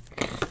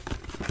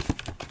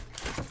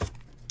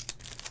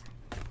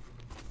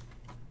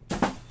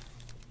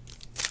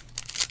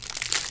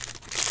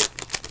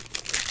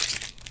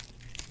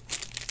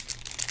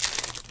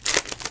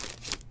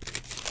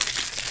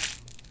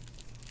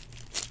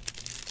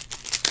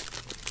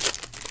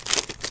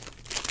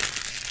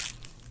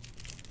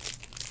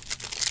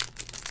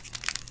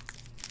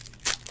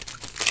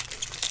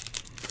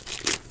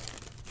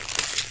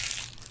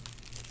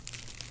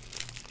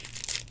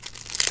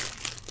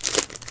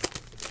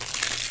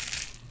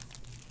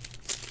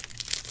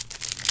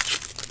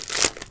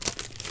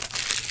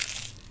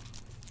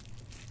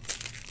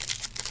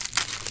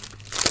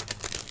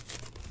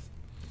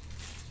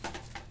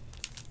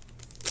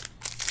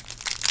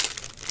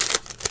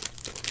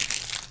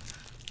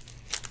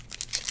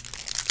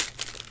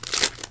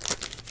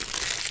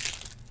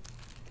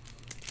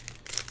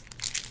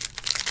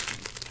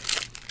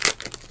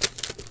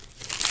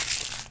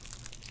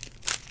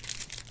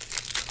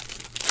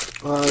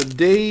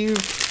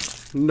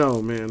 Dave,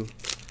 no, man.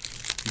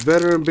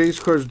 Veteran base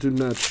cards do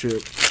not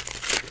ship.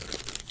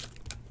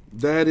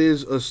 That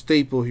is a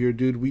staple here,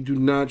 dude. We do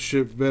not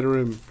ship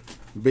veteran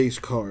base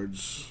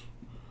cards.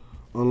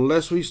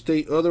 Unless we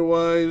state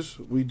otherwise,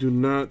 we do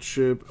not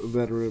ship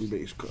veteran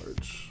base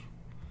cards.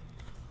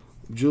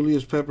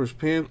 Julius Peppers,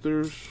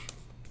 Panthers.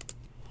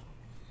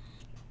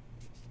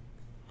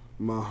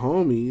 My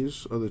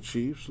homies are the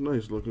Chiefs.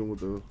 Nice looking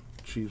with the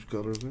Chiefs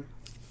colors there.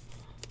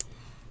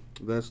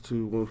 That's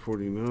to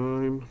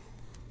 149.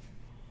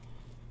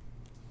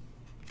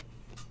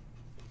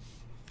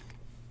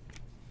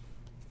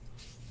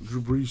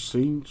 Drew Brees,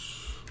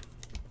 Saints.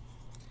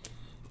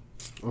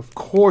 Of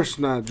course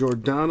not,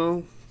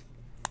 Giordano.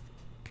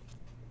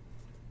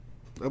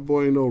 That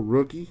boy ain't no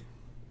rookie.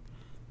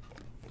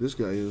 This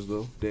guy is,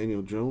 though.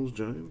 Daniel Jones,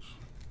 Giants.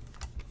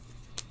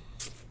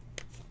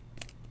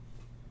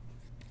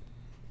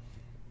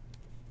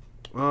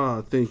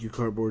 Ah, thank you,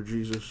 Cardboard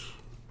Jesus.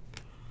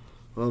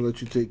 I'll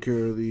let you take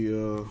care of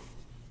the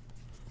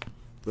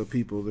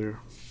people there.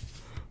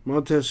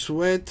 Montez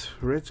Sweat,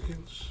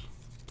 Redskins.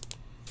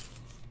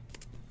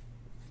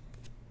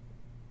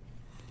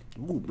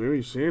 Ooh,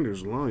 Barry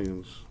Sanders,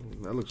 Lions.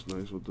 That looks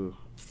nice with the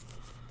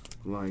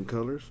Lion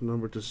colors.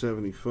 Number to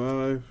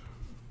 75.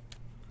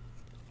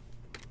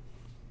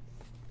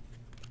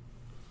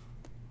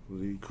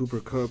 The Cooper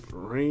Kupp,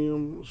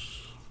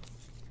 Rams.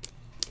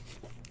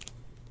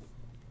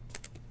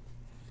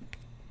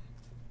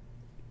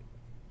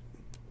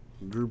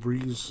 Drew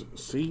Brees,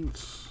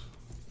 Saints.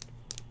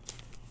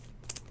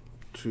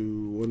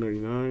 To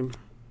 199.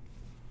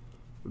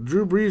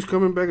 Drew Brees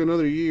coming back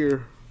another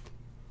year.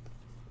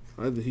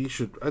 I think he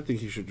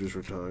should just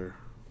retire.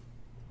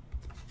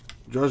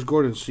 Josh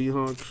Gordon,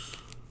 Seahawks.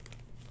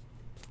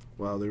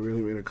 Wow, they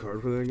really made a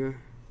card for that guy.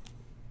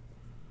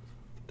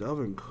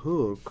 Dalvin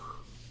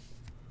Cook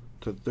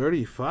to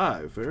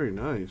 35. Very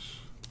nice.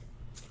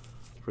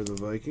 For the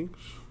Vikings.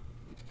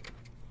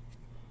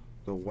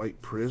 The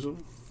white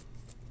prism.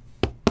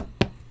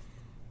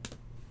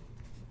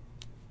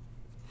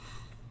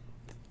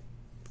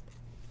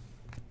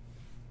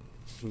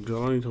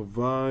 Jelani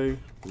Tavai,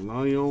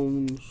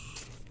 Lions.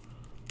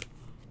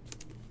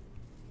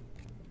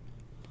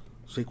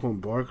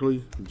 Saquon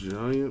Barkley,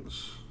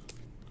 Giants.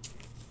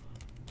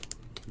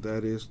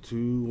 That is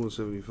to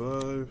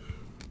 175.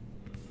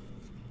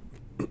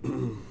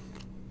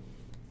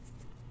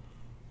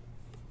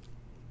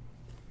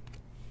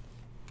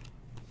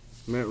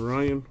 Matt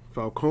Ryan,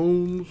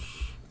 Falcons.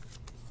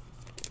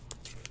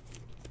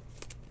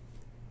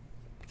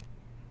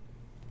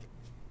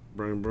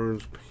 Brian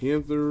Burns,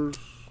 Panthers.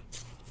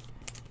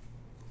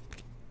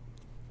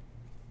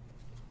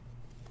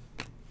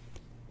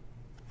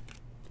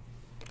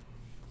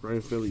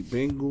 Ryan Philly,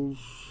 Bengals.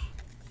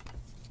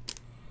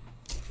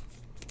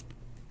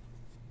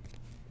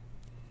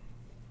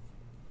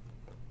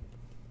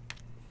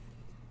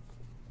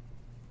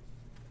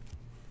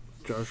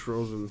 Josh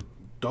Rosen,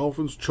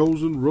 Dolphins,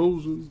 Chosen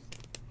Rosen.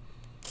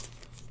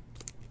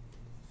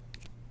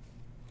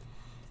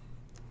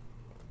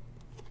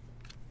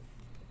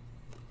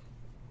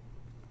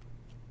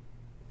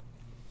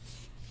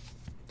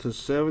 To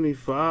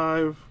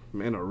 75,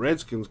 man, a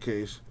Redskins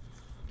case.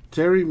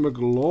 Terry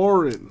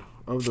McLaurin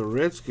of the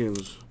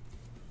Redskins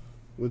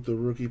with the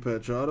rookie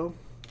patch auto.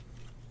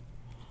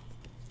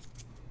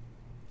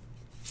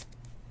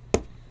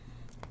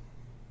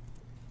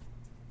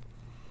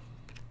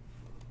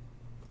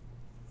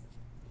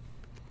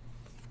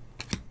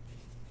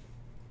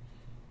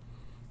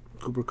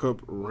 Cooper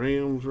Kupp,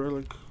 Rams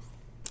relic.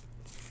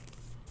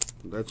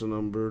 That's a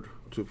numbered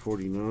to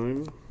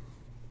 49.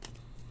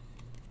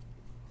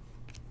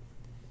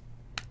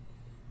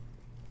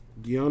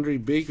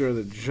 DeAndre Baker,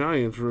 the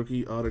Giants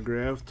rookie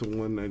autograph to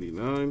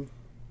 199.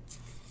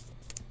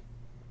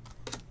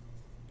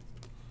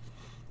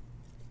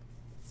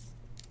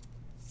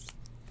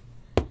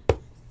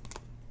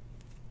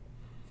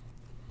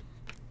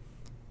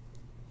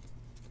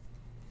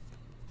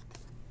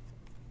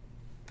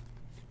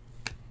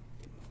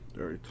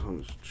 Derek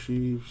Thomas,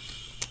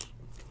 Chiefs.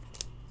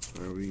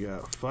 All right, we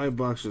got 5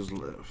 boxes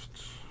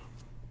left.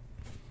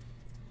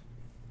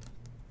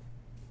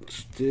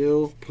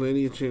 Still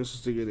plenty of chances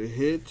to get a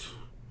hit.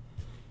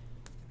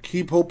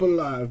 Keep hope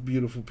alive,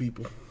 beautiful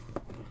people.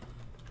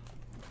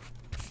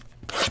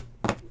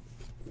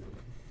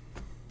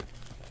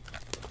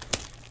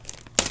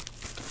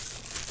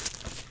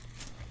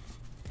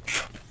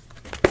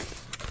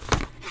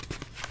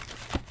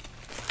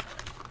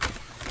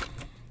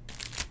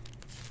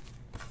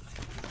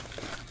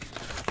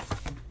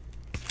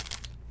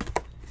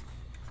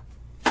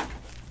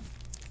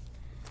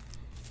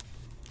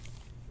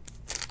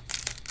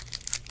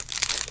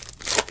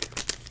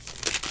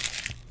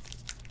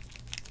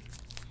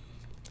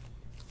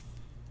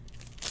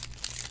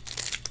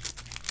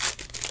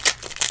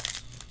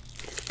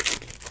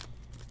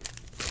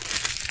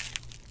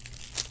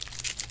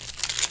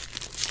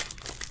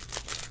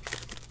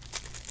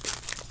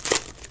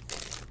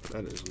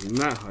 That is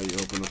not how you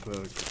open a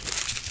pack.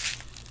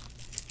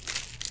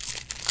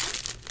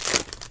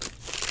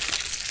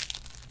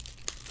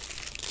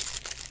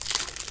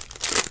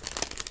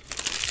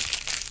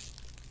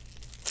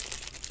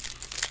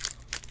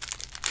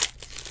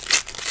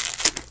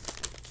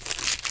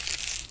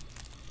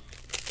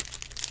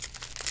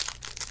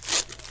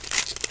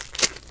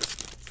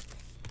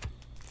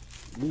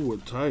 Ooh, a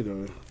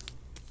tie-dye.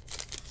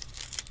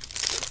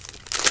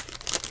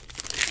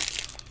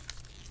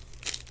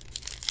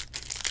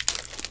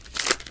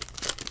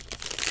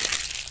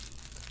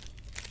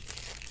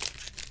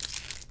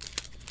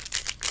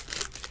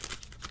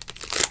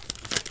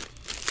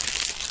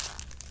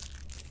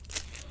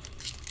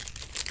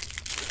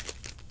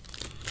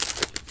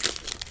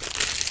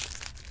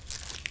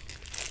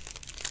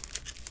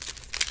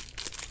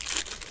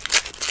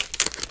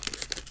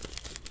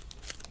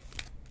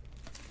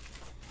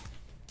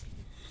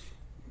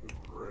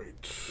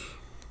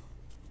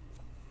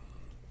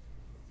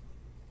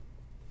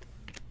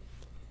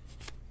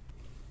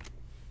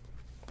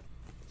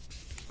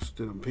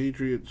 Stidham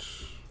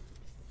Patriots.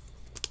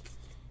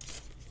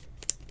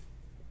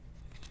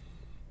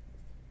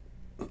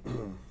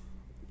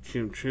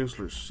 Kim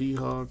Chancellor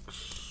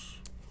Seahawks.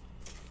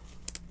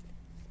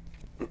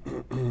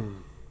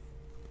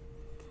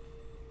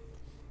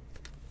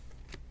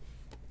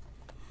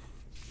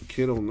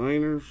 Kittle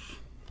Niners.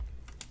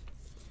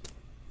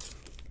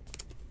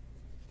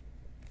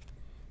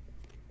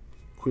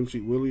 Quincy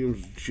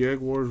Williams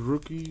Jaguars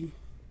rookie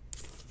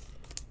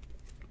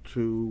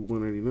to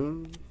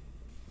 199.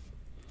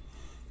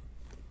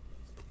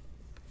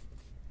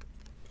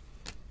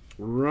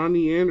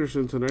 Ronnie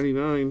Anderson to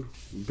 99,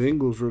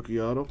 Bengals rookie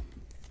auto.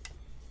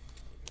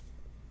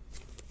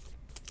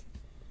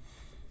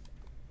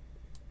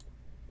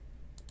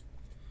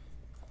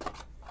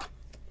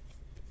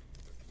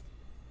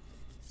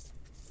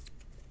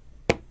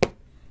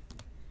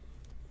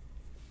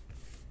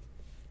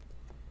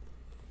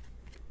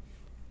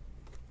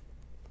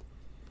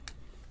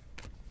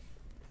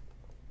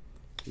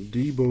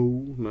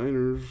 Debo,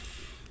 Niners.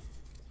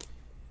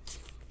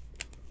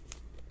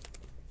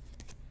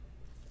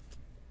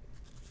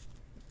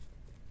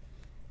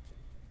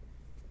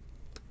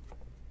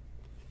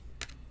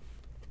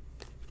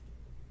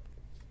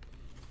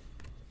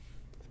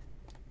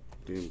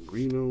 Dan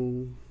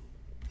Marino.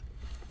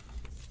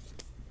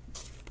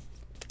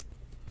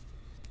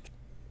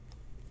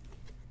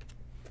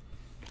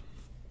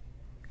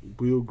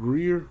 Will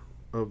Greer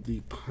of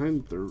the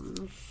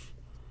Panthers.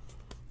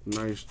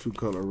 Nice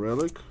two-color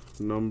relic,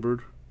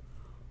 numbered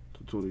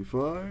to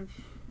 25.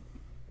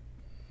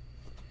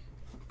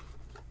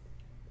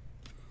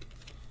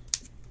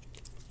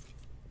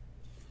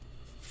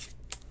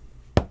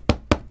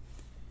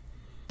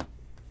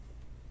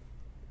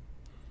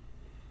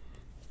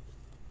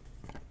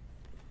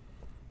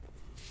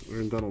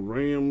 Aaron Donald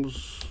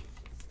Rams.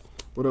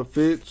 What up,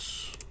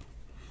 Fitz?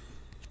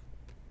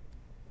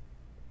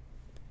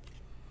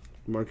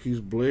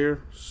 Marquise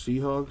Blair,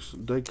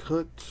 Seahawks die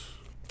cut.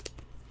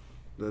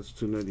 That's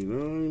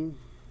 $2.99.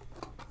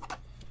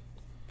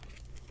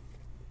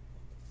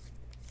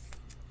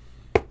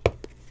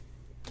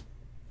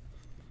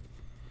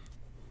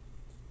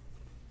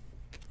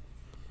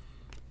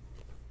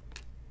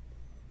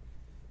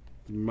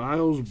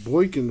 Miles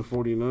Boykin,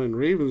 49.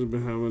 Ravens have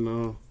been having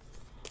a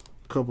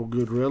couple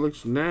good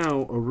relics.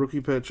 Now a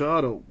rookie patch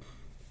auto.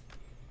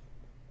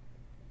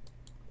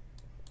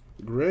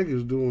 Greg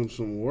is doing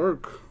some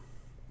work.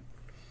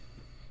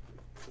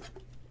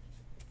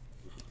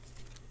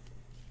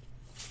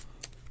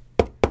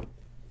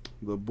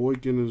 The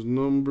Boykin is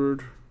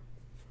numbered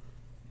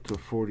to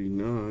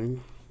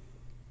 49.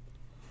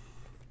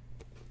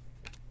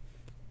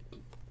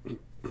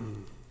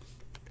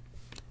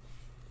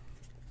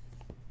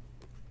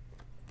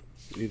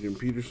 Adrian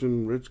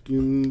Peterson,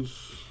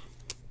 Redskins.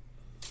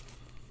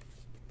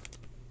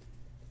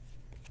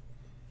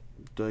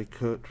 Die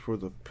cut for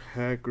the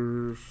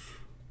Packers.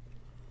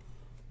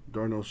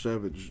 Darnell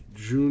Savage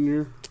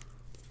Jr.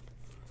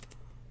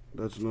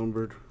 That's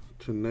numbered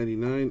to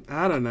 99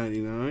 out of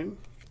 99.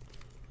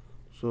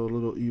 So a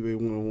little eBay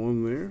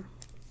 101 there.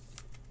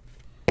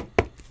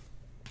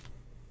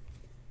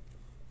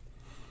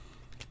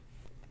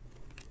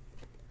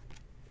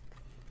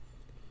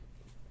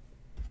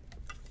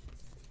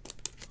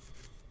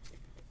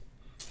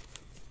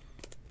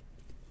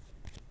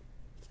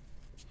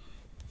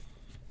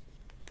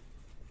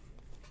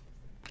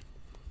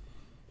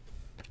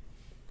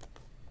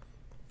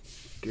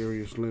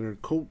 Darius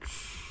Leonard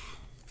Colts.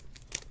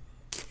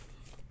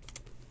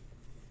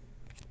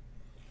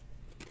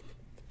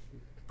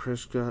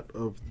 Prescott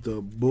of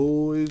the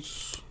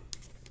Boys.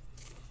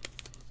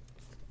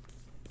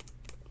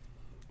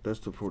 That's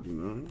the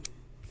 49.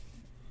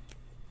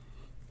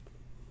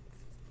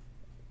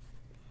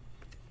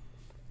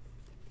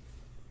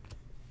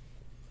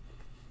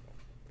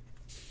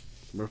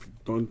 Murphy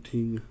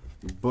Bunting,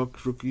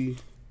 Bucks rookie.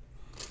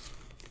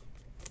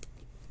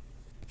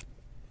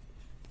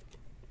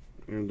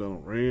 Aaron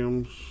Donald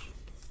Rams.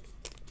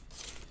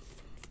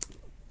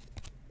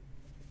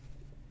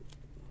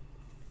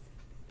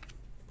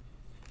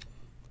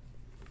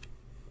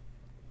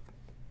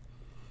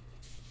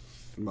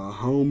 My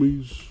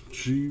homies,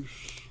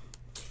 Chiefs.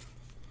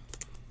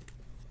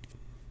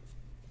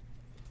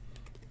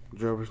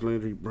 Jarvis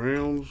Landry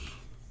Browns.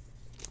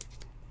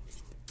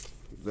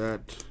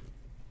 That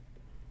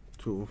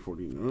to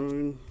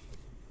 149.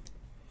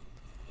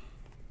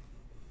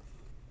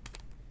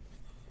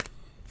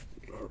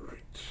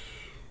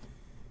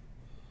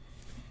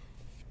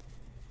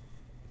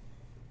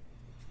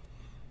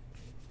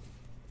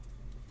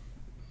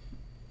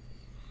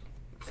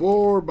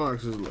 4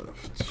 boxes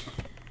left.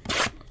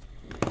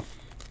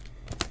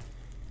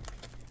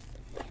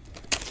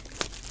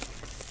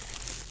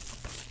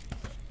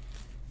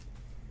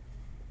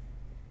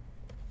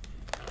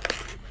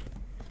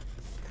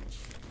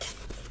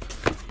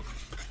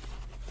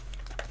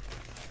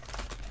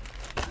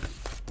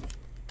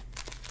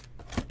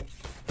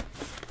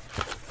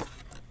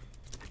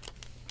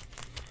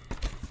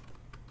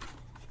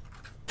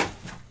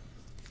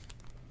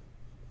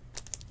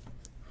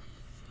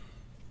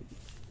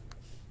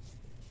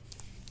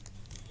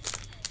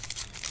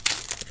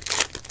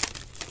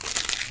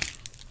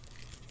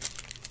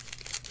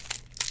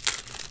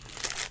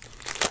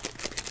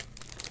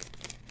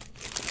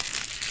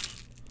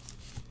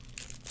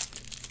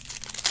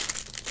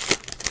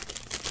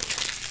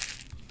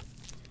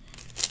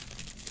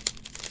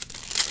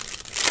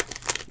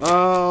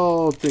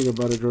 I'll think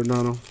about it,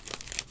 Giordano.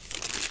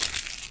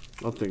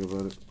 I'll think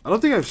about it. I don't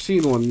think I've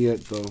seen one yet,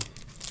 though.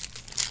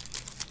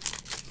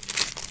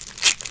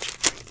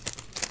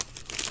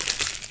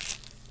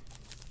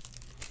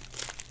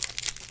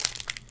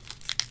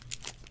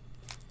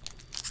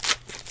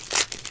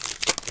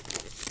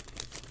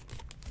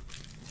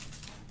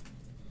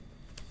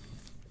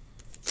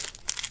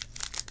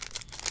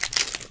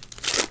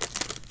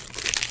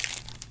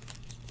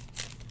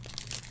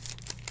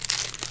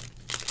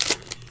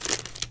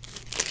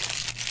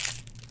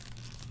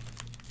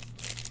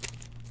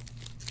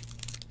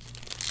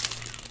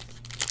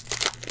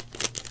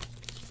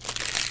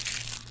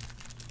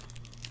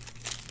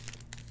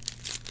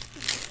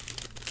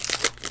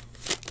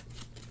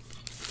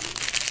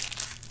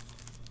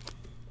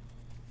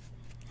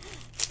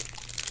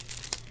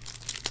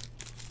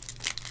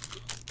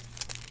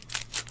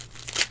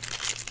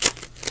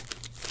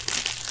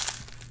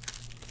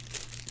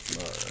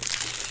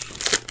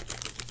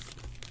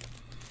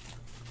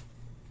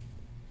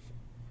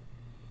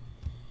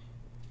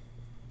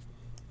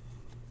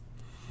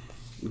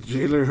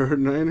 Jalen Hurd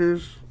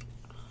Niners.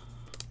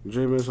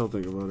 Jameis, I'll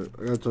think about it.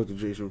 I gotta talk to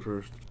Jason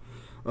first.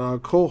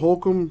 Cole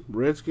Holcomb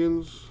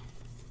Redskins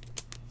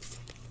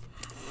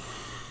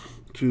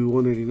to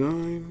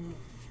 189.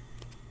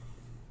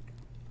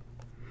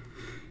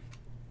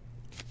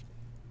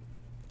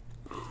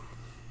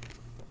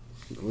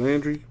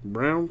 Landry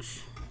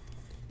Browns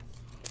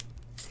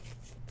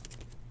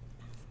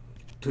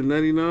to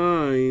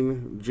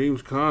 99.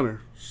 James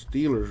Conner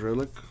Steelers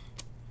relic.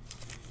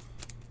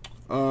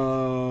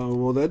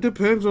 Well, that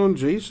depends on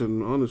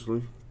Jason,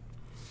 honestly.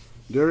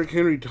 Derrick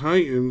Henry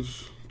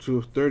Titans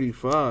to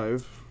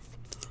 35.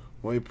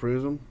 White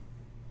Prism.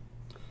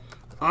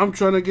 I'm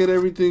trying to get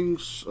everything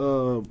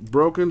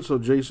broken so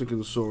Jason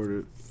can sort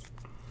it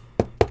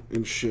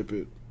and ship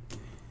it.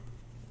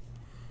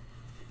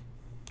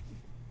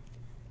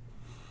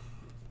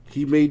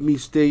 He made me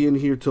stay in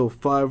here till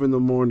 5 in the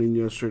morning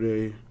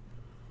yesterday,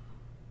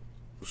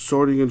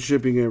 sorting and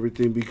shipping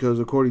everything because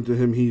according to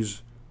him,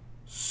 he's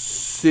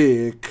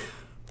sick.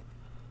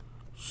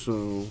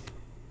 So,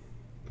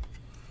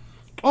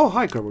 oh,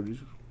 hi, coverage.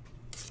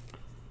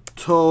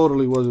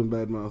 Totally wasn't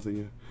bad mouthing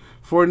you.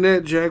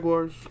 Fournette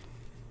Jaguars.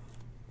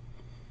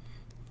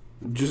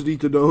 Just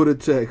need to know who to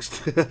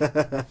text.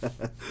 There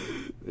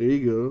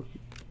you go.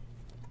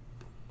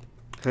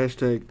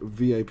 Hashtag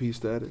VIP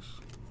status.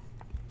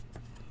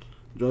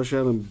 Josh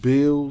Allen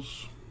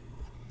Bills.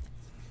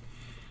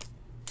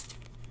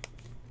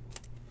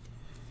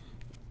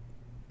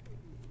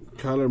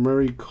 Kyler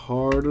Murray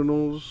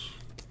Cardinals.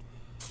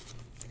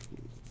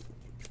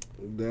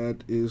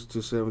 That is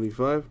to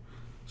 75.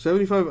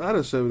 75 out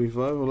of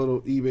 75. A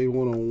little eBay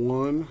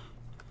 101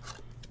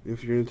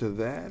 if you're into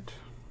that.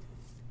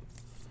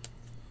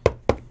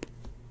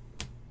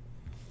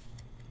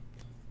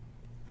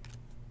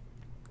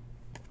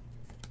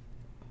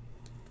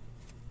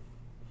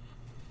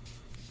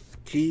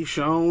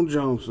 Keyshawn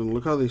Johnson.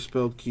 Look how they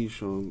spelled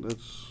Keyshawn.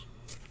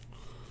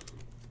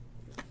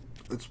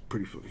 That's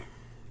pretty funny.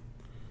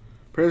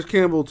 Paris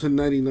Campbell to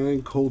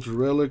 99. Colts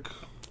relic.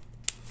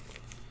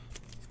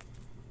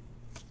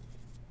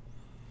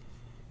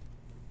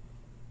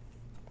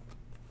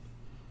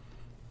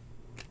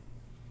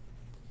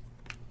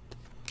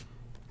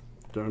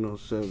 Darnell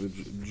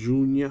Savage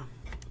Jr.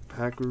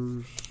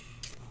 Packers.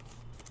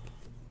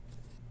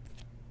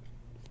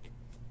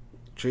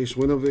 Chase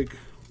Winovich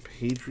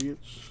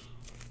Patriots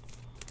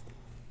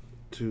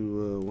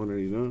to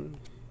 189.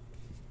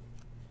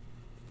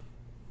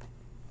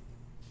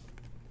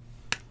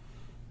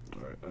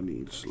 All right, I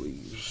need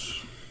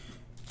sleeves.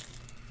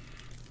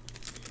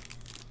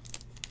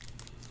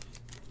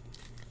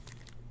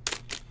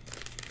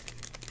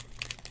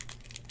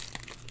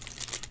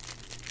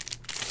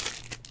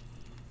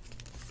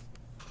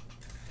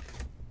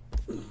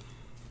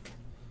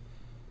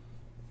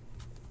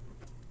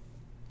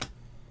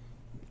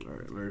 All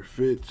right, Larry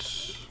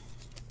Fitz.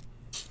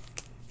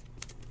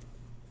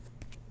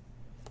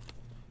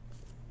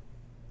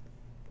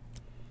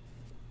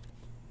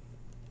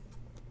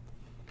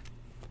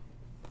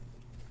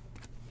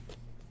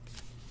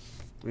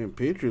 Man,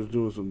 Patriots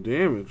doing some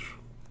damage.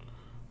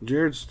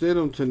 Jared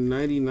Stidham to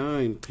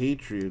 99,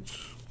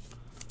 Patriots.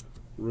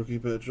 Rookie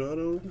patch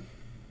auto.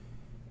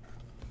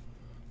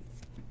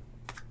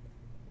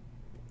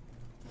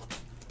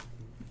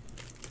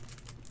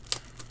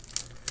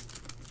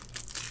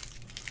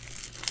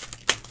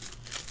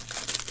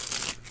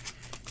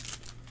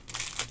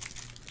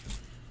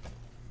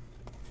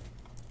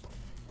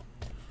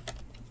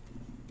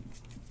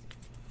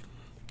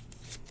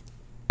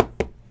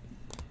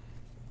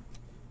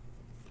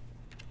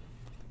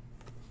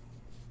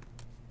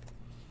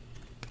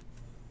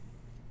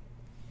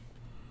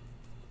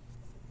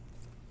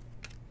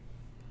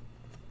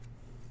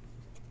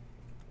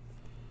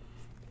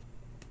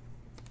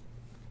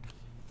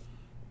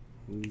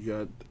 You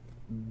got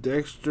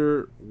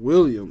Dexter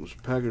Williams,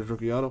 Packers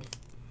rookie auto.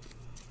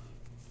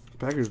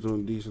 Packers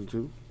doing decent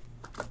too.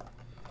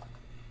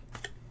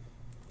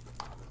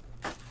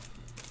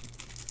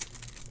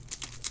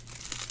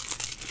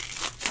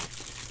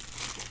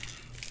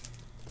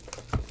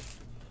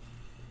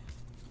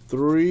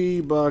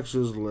 Three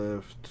boxes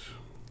left.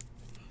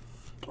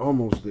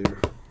 Almost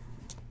there.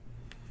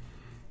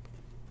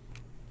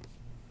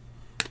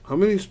 How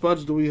many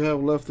spots do we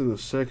have left in the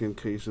second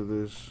case of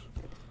this?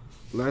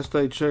 Last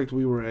I checked,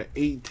 we were at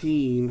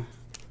 18.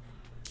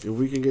 If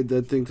we can get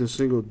that thing to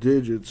single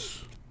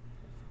digits,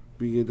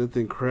 we can get that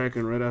thing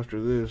cracking right after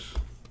this.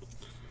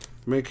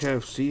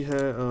 Metcalf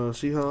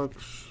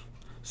Seahawks.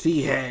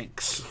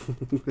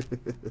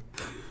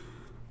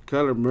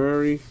 Kyler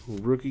Murray,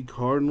 rookie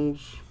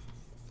Cardinals.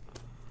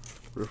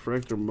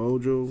 Refractor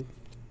Mojo.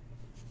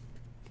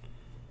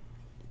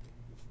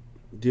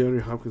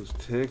 DeAndre Hopkins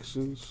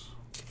Texans.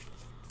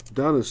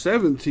 Down to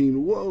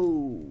 17.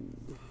 Whoa.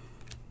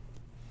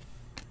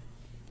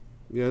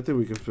 Yeah, I think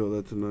we can fill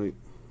that tonight.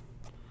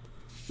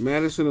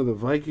 Madison of the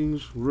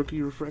Vikings,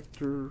 rookie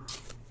refractor.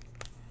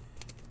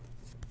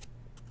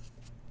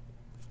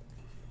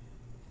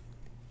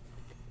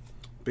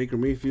 Baker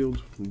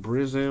Mayfield,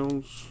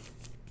 Browns,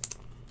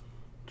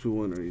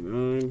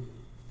 299.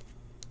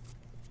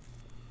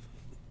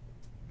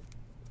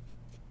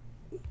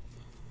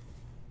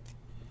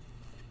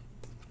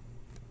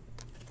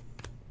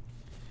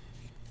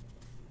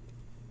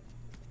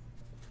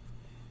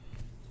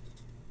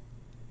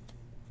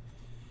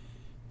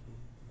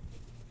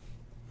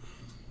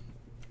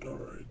 All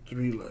right,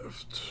 3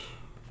 left.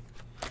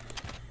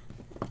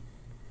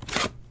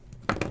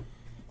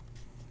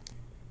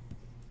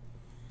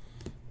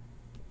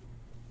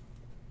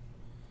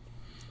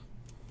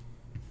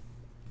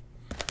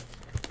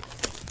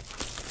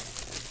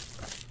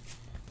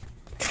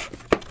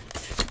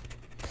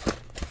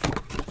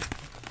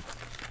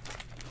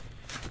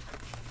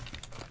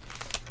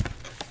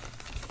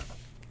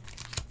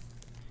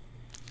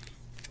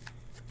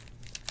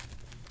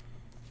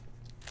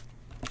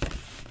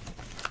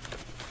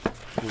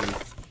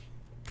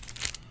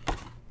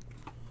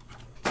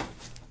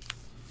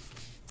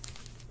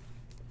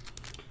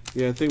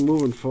 Yeah, I think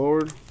moving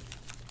forward,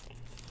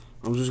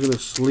 I'm just going to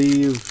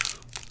sleeve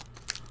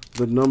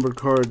the number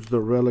cards, the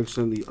relics,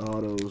 and the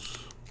autos.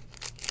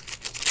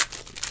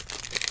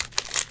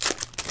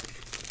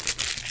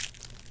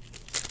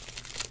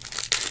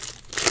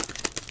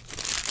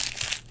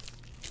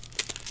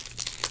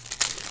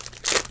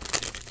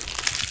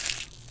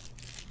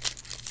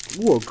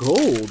 Ooh, a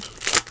gold.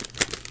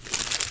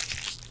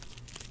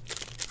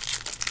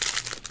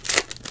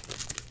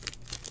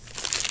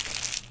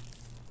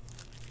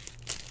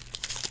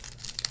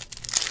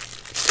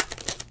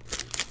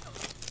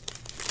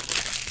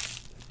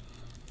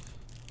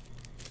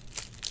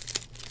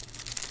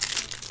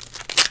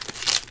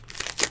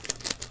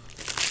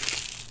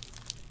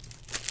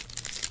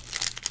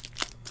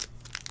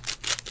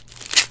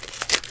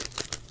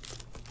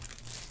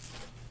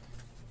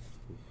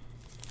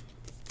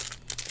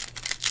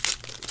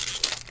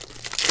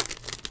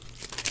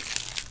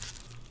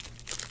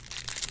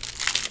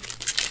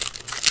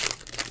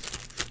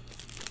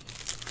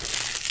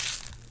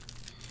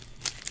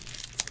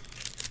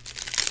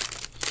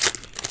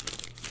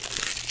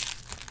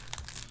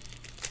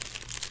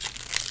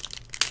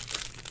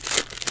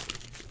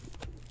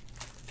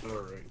 All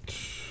right.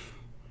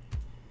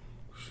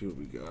 Let's see what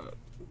we got.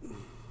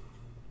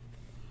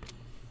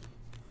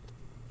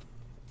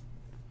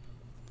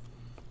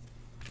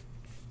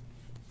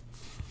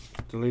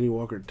 Delaney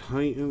Walker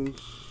Titans.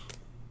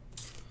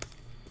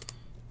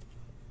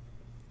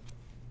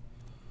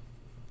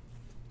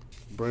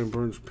 Brian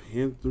Burns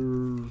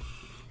Panthers.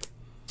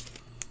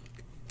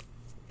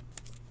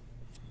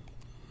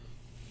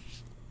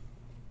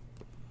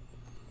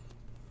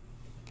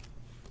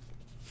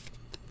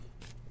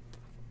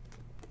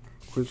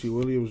 Quincy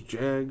Williams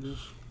Jags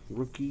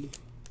rookie.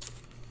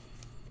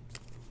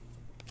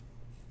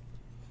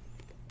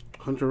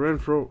 Hunter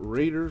Renfrow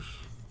Raiders.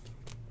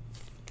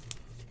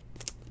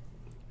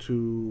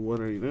 To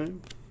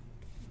 189.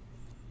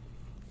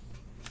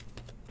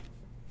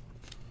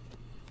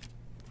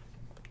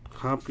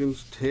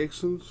 Hopkins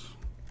Texans.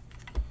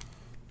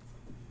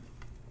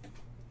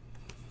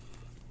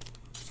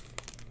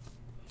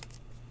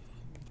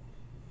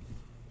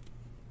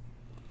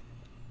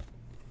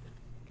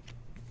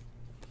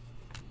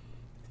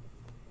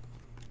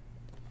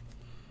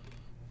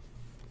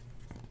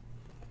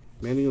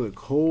 Manning of the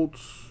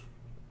Colts.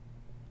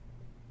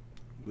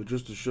 But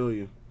just to show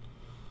you,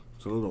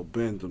 it's a little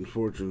bent,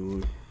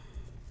 unfortunately.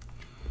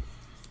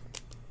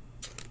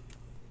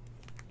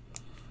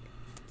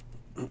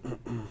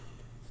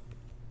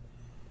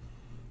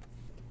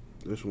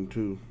 This one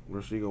too.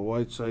 Rashida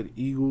Whiteside,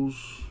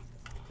 Eagles.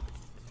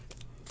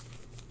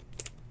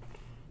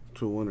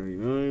 To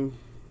 189.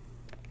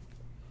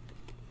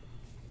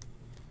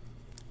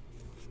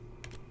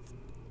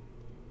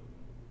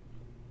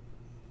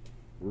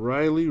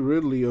 Riley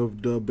Ridley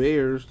of the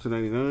Bears to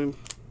 99.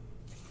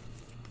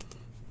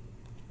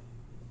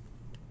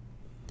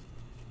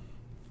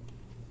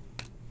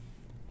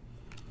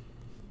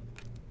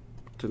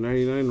 To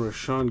 99,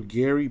 Rashawn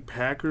Gary,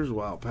 Packers.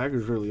 Wow,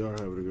 Packers really are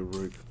having a good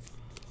break.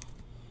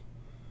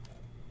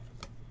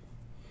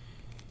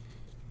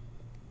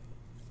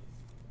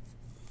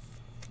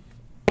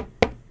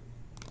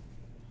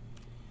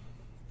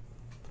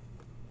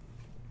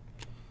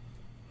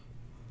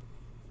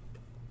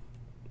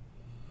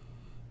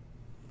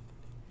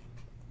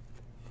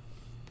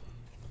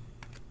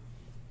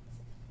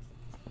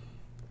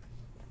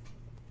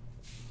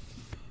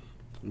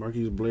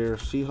 Marquise Blair,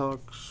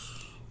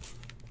 Seahawks.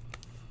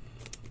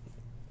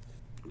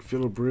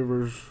 Phillip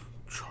Rivers,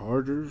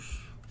 Chargers.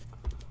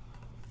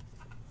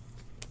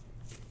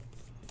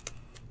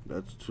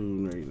 That's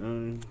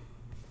 $2.99.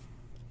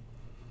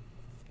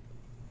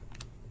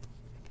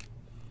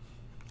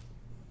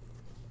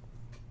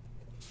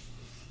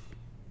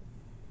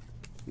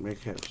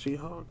 Metcalf,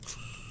 Seahawks.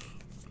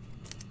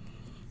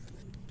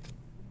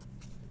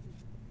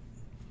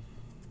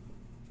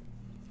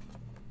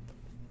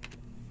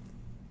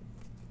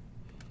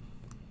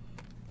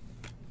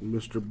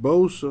 Mr.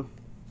 Bosa,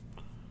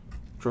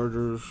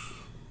 Chargers.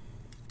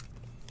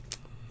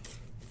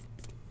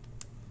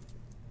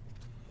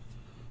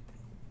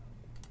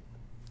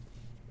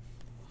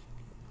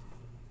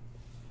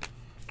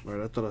 All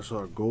right, I thought I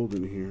saw a gold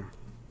in here.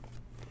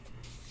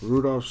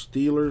 Rudolph,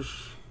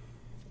 Steelers.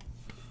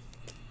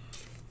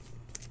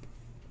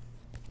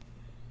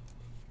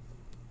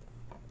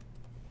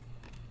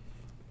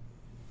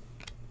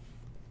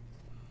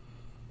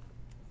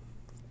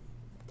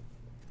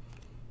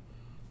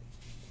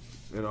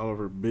 Ed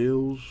Oliver,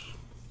 Bills.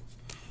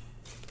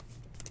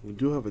 We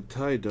do have a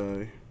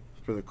tie-dye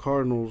for the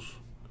Cardinals.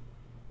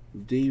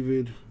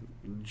 David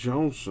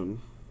Johnson.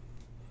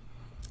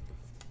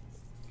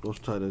 Those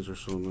tie-dyes are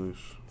so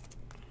nice.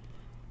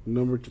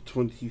 Number to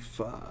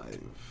 25.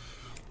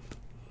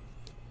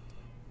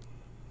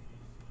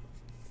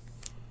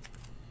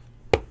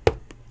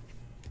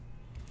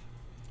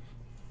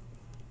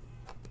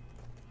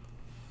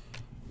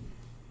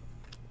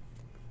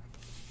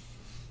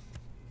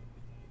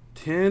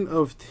 Ten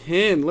of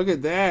 10. Look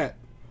at that.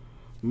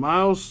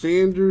 Miles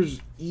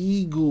Sanders,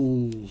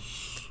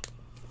 Eagles.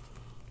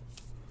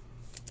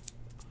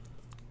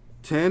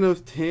 10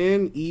 of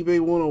 10. eBay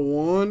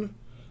 101.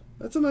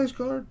 That's a nice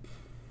card.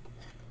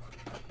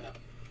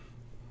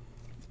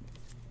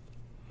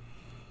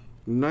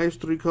 Nice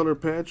 3-color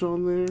patch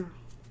on there.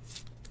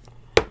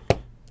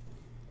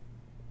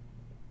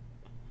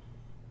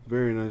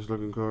 Very nice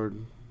looking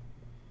card.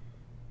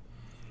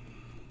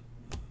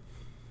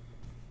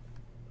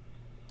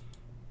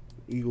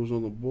 Eagles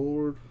on the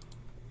board.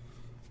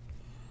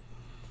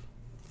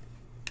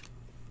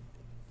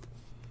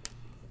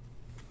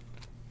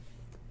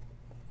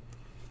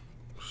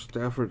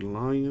 Stafford,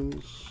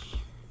 Lions.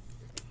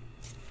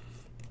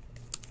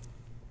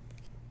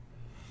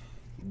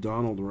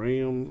 Donald,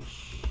 Rams.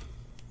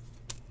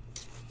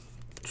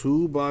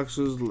 2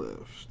 boxes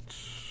left.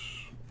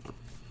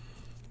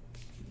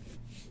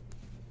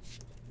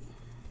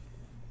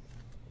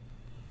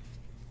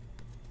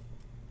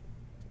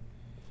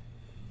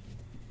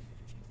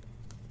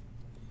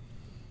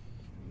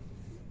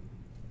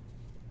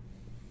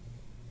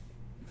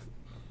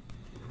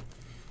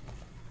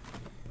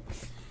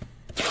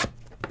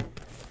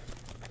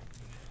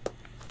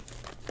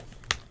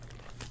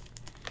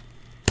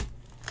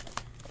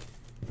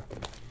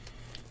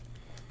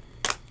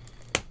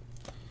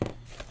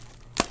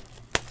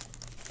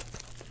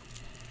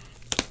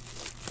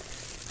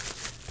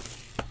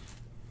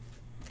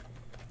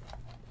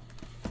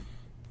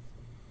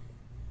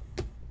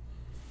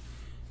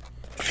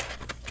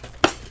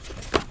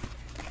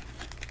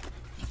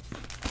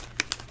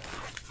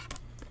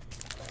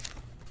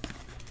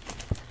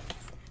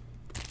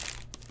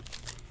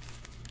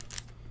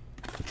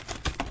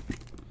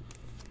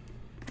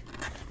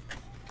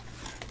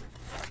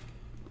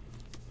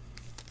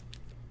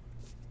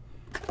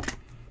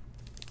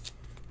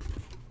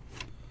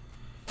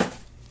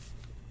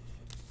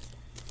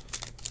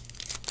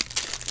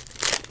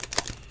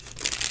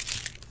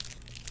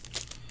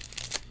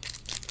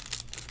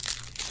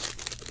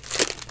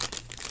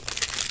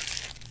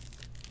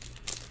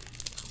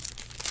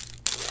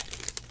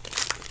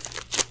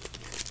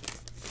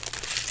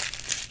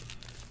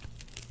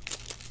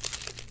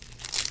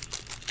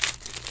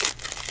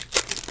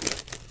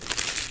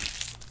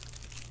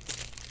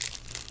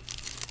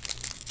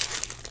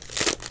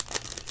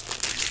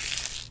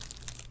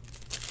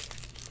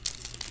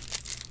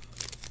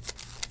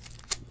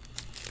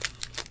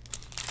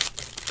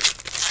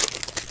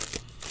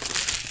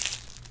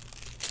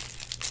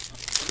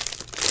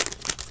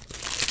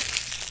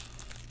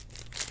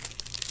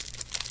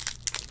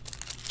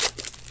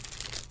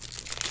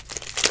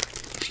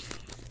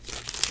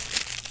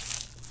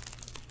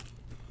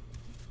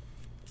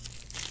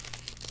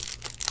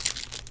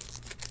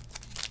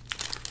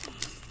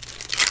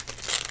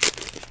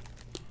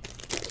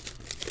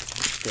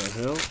 The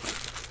hell?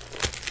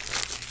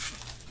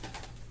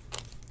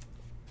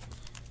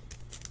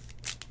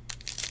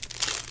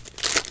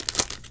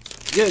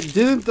 Yeah,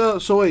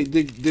 didn't so wait,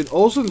 did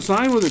Olsen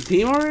sign with the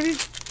team already?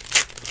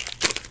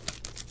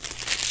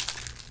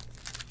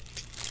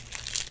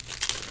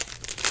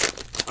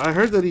 I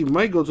heard that he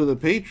might go to the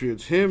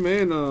Patriots. Him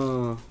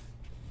and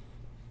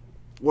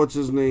what's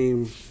his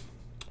name?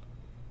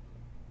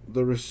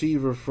 The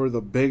receiver for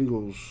the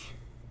Bengals.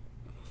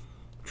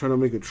 Trying to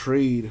make a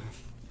trade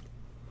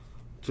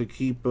to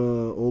keep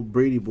old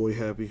Brady boy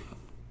happy.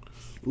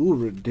 Ooh,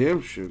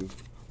 redemption.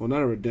 Well,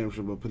 not a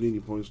redemption, but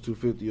Panini points,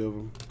 250 of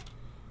them.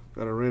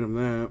 Gotta rate him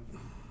that.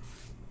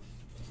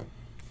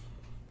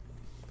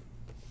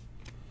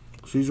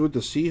 So he's with the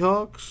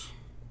Seahawks.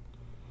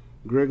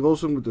 Greg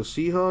Olsen with the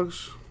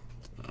Seahawks.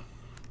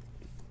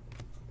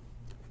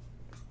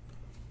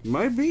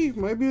 Might be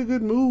a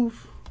good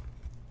move.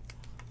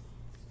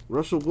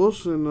 Russell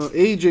Wilson,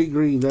 AJ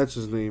Green, that's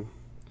his name.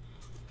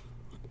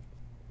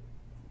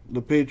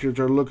 The Patriots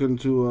are looking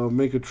to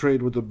make a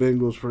trade with the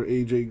Bengals for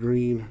AJ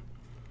Green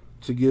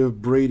to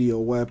give Brady a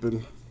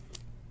weapon.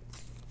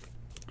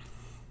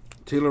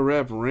 Taylor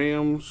Rapp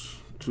Rams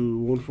to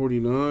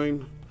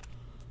 149.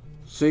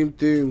 Same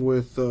thing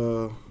with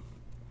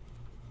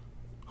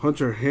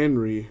Hunter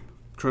Henry,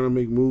 trying to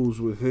make moves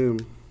with him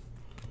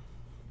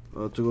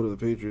to go to the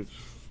Patriots.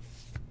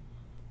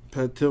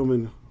 Pat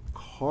Tillman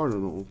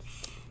Cardinals.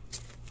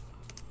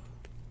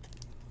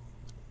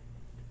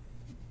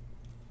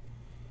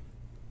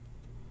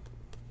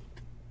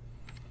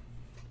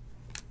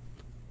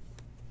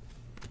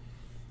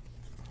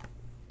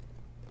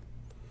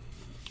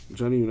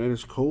 Johnny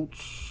Unitas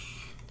Colts.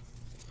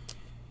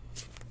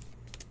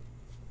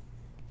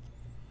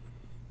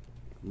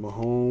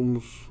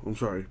 Mahomes, I'm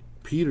sorry,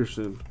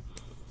 Peterson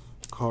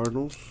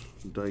Cardinals.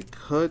 Die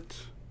cut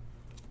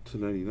to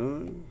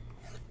 99.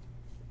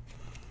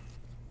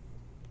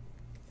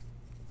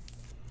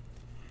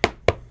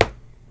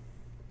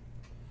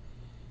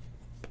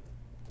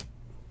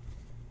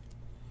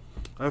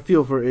 I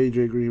feel for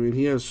AJ Green, man.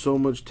 He has so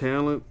much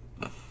talent.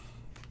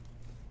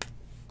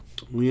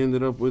 We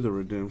ended up with a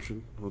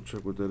redemption. I'll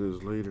check what that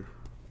is later.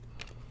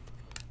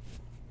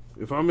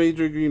 If I'm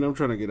AJ Green, I'm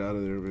trying to get out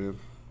of there, man.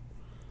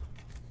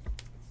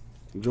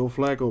 Joe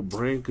Flacco,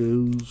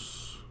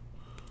 Broncos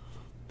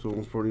to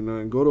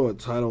 149. Go to a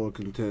title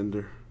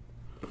contender.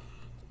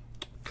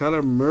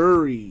 Kyler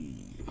Murray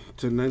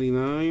to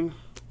 99.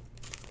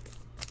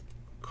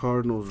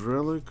 Cardinals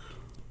relic.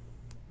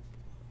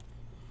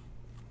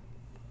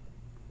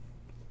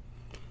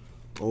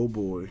 Oh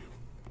boy.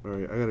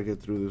 Alright, I gotta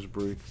get through this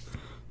break.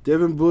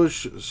 Devin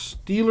Bush,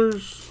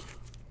 Steelers.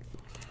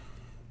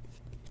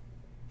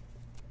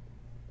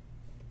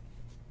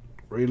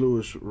 Ray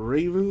Lewis,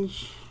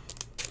 Ravens.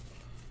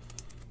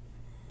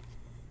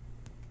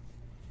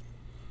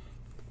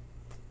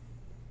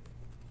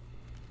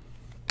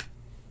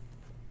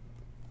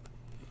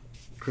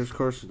 Chris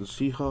Carson,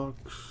 Seahawks.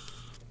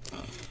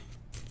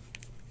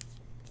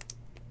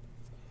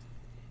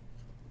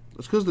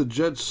 That's because the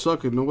Jets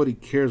suck and nobody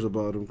cares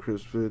about them,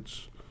 Chris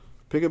Fitz.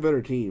 Pick a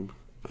better team.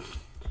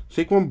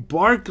 Saquon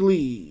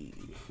Barkley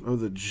of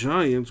the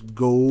Giants,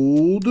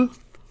 gold.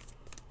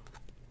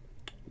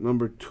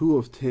 Number 2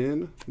 of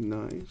 10.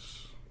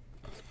 Nice.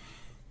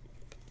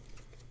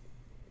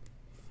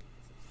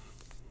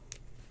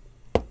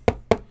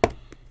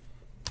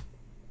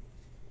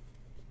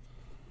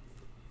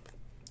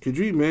 Could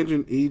you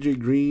imagine AJ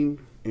Green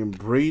and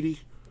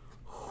Brady?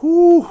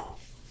 Whew.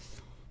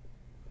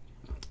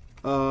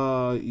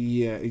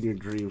 Yeah, in your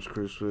dreams,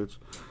 Chris Fitz.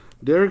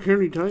 Derrick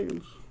Henry,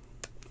 Titans.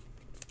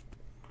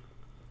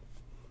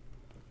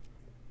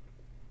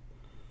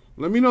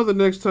 Let me know the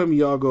next time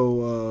y'all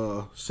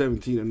go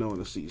 17-0 in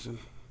the season.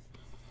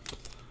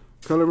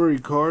 Kyler Murray,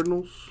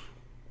 Cardinals.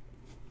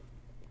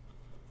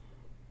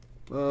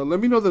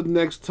 Let me know the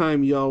next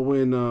time y'all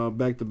win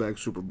back-to-back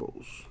Super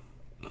Bowls.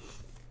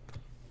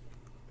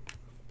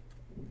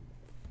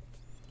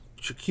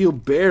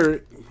 Shaquille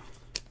Barrett,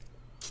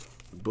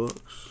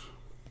 Bucks.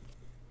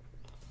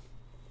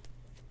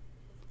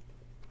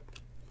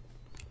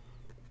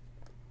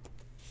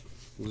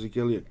 Zeke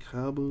Elliott,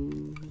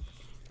 Cowboys.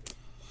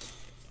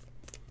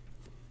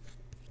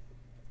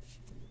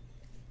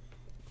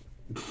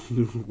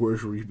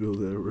 Worst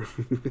rebuild ever.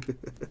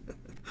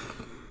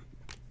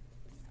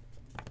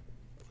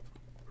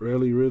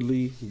 Riley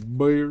Ridley,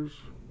 Bears.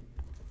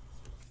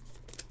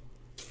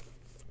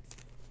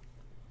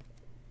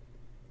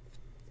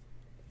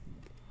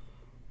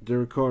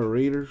 Derek Carr,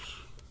 Raiders.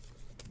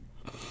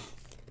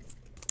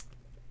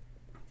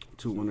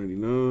 To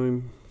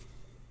 199.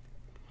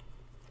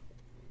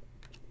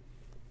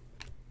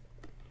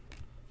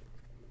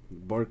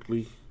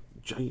 Barkley,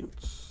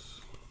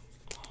 Giants.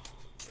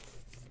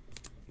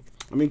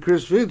 I mean,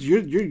 Chris Fitz,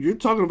 you're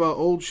talking about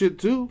old shit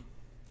too.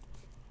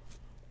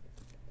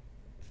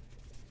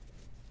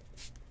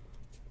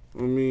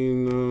 I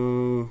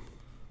mean,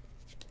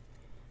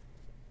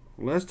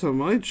 last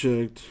time I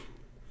checked,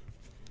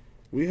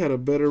 we had a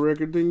better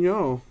record than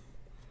y'all,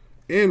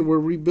 and we're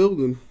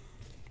rebuilding.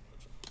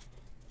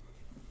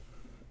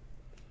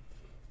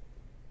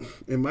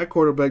 And my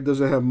quarterback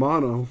doesn't have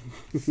mono.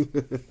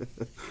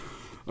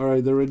 All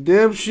right, the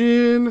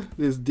redemption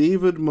is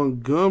David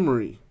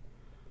Montgomery.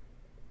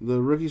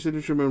 The rookie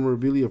signature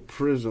memorabilia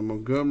prism.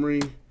 Montgomery,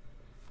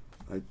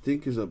 I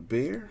think, is a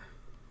Bear.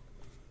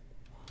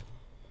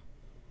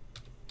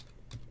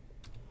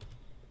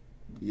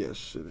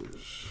 Yes, it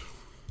is.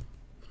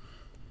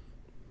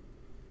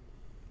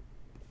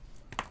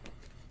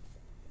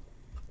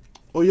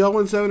 Oh, y'all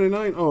went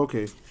 7-9? Oh,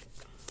 okay.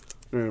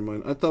 Never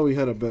mind. I thought we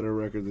had a better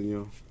record than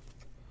y'all.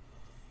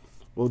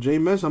 Well,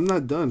 J-Mess, I'm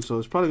not done, so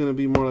it's probably going to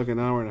be more like an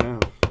hour and a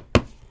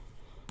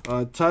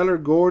half. Tyler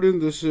Gordon,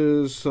 this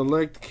is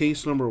select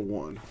case number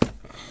 1.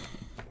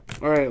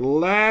 All right,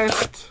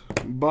 last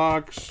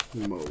box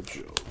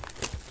mojo.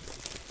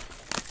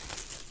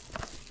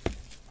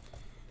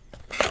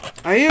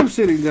 I am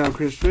sitting down,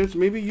 Chris Fitz.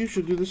 Maybe you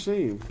should do the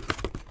same.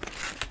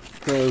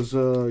 Because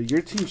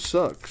your team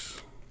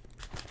sucks.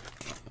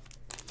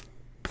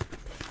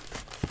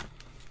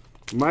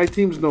 My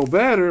team's no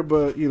better,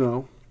 but, you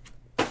know,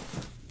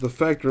 the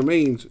fact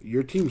remains,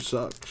 your team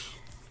sucks.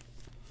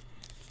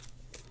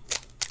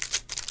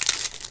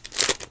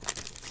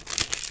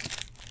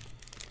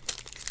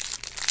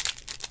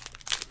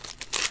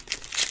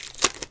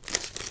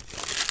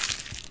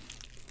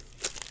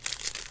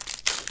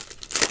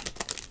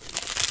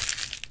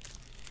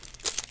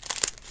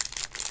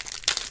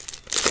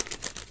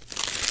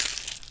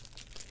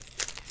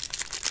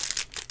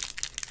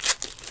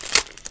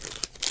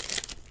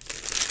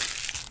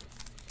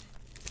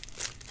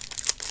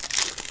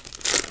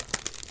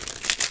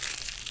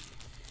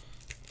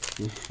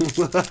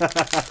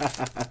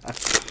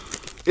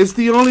 It's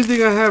the only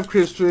thing I have,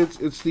 Chris Fitz.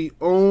 It's the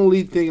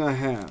only thing I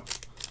have.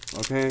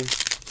 Okay?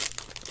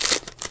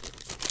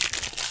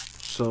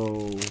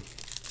 So,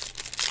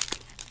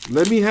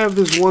 let me have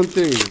this one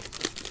thing.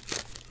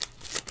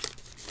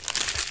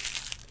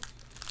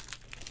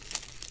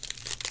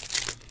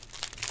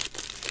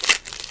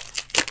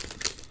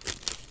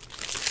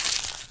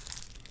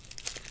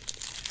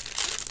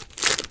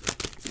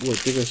 Oh, I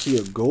think I see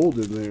a gold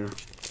in there.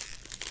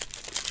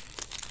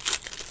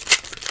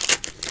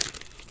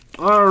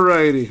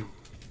 Alrighty.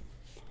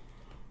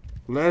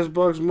 Last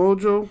box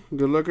mojo.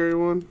 Good luck,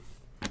 everyone.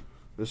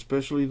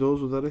 Especially those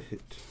without a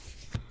hit.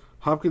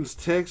 Hopkins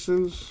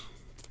Texans.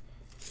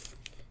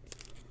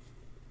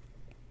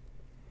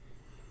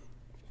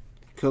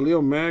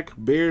 Khalil Mack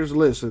Bears.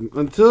 Listen,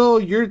 until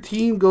your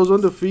team goes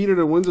undefeated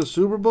and wins a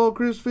Super Bowl,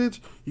 Chris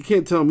Fitz, you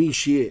can't tell me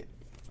shit.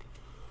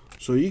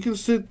 So you can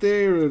sit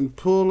there and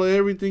pull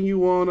everything you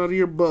want out of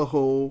your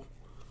butthole,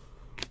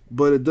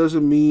 but it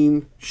doesn't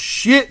mean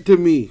shit to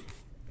me.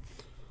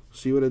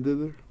 See what I did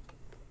there?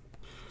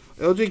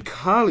 LJ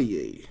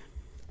Collier,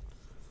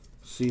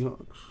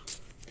 Seahawks.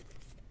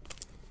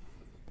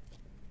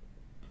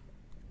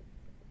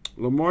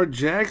 Lamar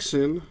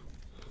Jackson,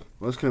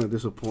 well, that's kind of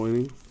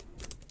disappointing.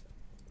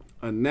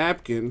 A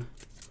napkin,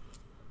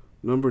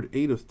 numbered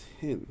 8 of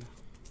 10.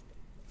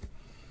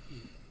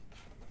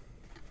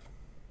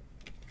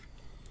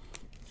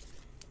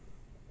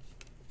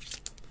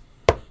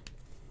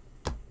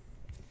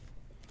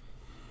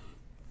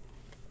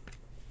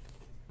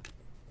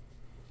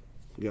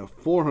 You got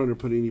 400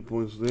 Panini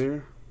points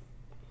there.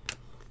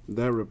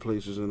 That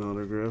replaces an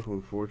autograph,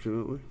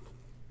 unfortunately.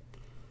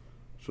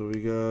 So we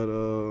got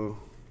a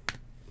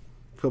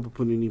couple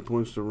Panini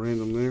points to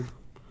random there.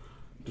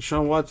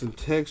 Deshaun Watson,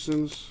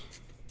 Texans.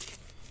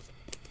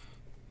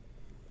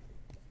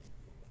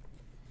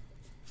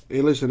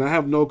 Hey, listen, I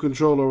have no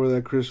control over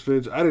that, Chris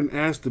Fitz. I didn't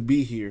ask to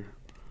be here.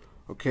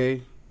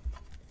 Okay?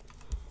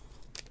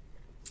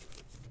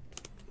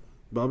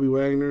 Bobby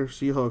Wagner,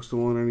 Seahawks to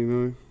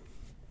 199.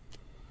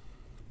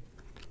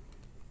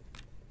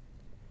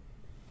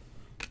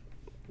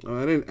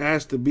 I didn't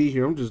ask to be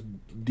here. I'm just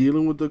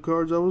dealing with the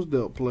cards I was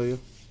dealt, player.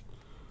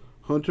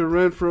 Hunter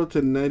Renfrow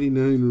to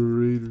 99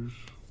 Raiders.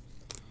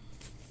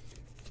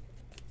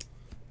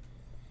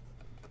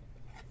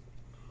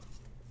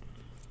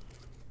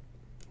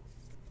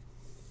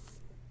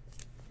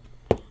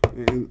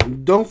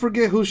 And don't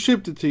forget who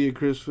shipped it to you,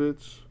 Chris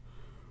Fitz.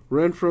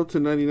 Renfrow to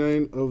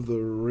 99 of the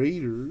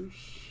Raiders.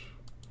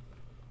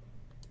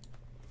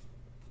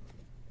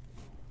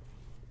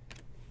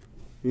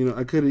 You know,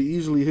 I could have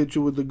easily hit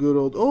you with the good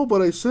old, oh,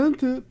 but I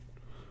sent it.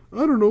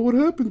 I don't know what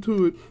happened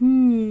to it.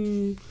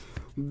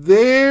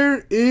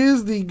 There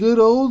is the good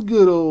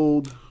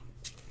old.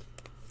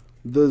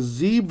 The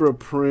zebra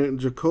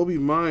print, Jacoby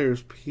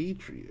Myers,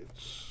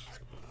 Patriots.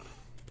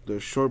 The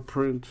short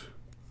print,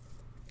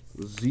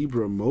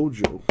 zebra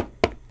mojo.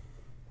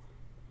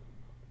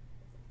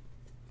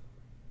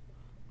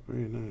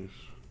 Very nice.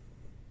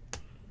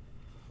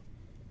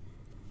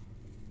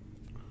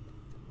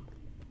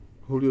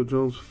 Julio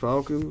Jones,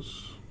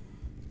 Falcons.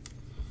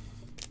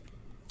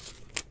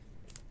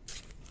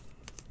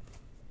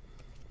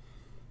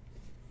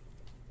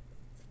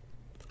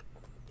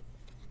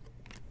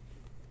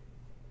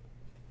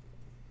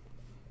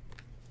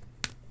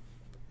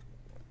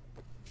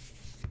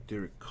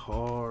 Derek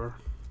Carr.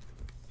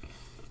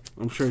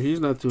 I'm sure he's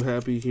not too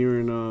happy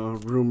hearing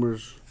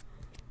rumors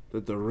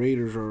that the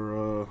Raiders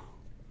are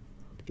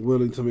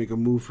willing to make a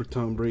move for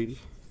Tom Brady.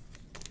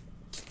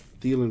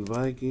 Thielen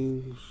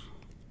Vikings.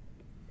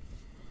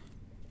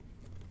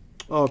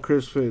 Oh,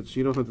 Chris Fitz,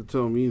 you don't have to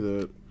tell me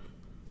that.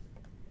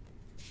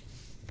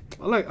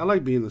 I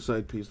like being the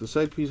side piece. The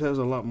side piece has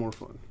a lot more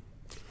fun.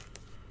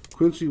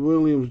 Quincy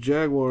Williams,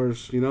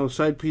 Jaguars. You know,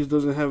 side piece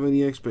doesn't have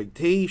any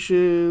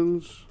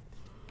expectations.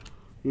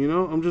 You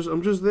know, I'm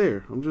just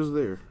there. I'm just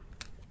there,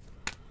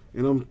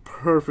 and I'm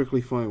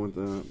perfectly fine with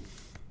that.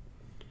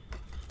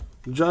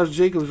 Josh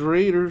Jacobs,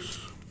 Raiders.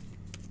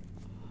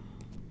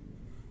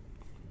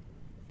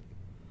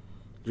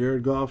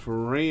 Jared Goff,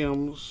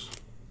 Rams.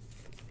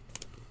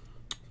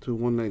 To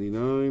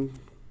 199.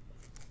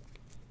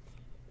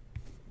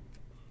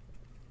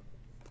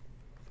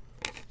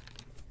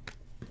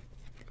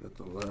 Got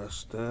the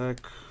last stack.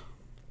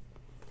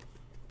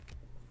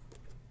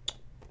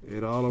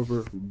 Ed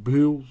Oliver,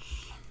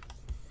 Bills.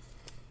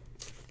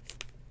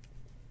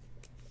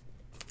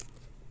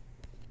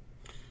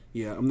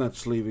 Yeah, I'm not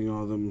slaving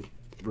all them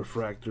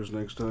refractors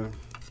next time.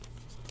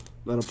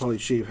 That'll probably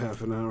shave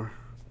half an hour.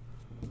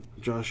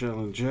 Josh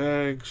Allen,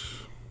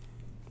 Jags.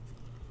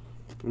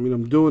 I mean,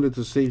 I'm doing it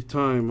to save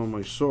time on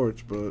my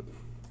sorts, but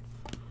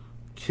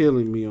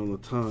killing me on the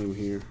time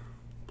here.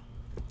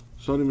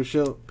 Sonny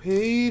Michel,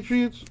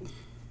 Patriots.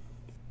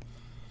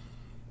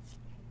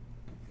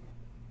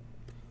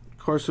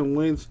 Carson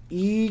Wentz,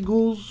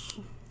 Eagles.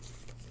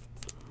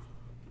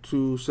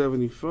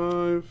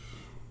 275.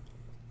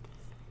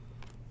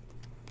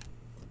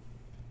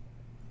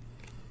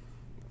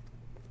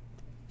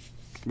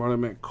 Marlon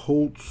Mack,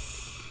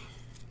 Colts.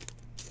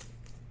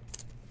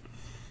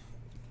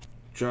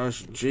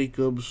 Josh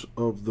Jacobs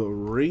of the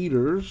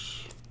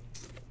Raiders.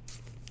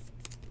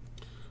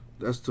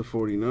 That's to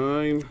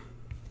 49.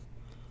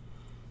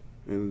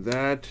 And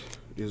that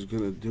is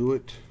going to do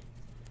it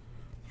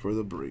for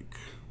the break.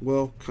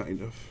 Well,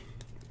 kind of.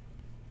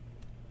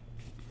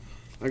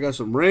 I got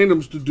some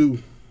randoms to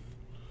do.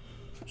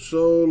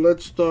 So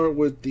let's start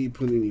with the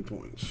Panini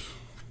points.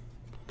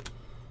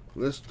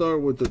 Let's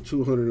start with the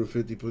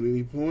 250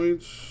 Panini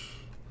points.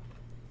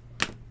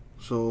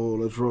 So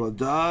let's roll a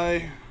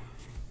die.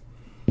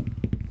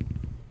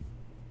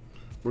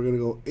 We're going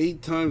to go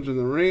 8 times in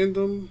the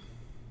random.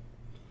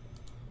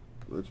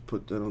 Let's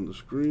put that on the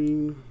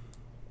screen.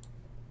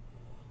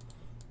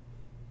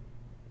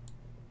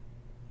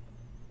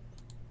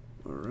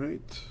 All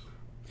right.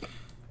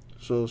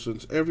 So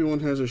since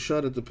everyone has a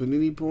shot at the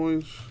Panini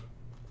points,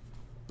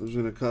 I'm just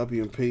going to copy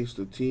and paste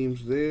the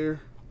teams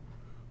there.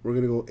 We're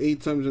going to go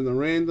 8 times in the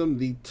random.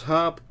 The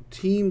top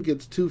team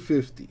gets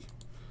 250.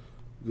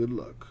 Good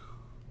luck.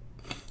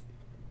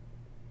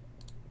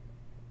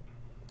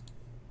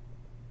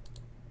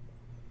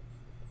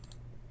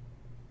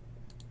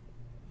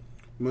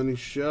 Money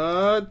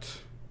shot.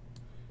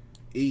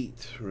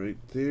 8 right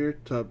there.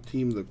 Top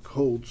team, the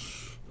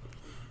Colts.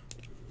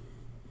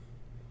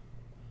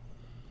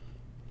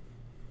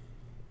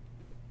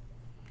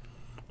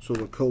 So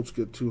the Colts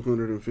get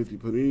 250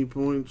 Panini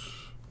points.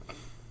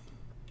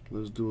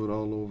 Let's do it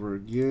all over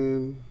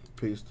again.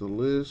 Paste the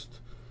list.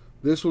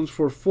 This one's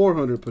for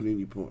 400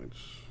 Panini points.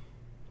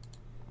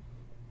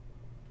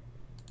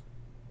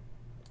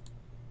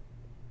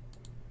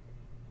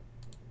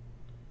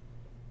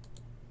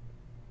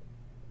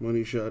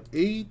 Money shot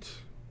 8.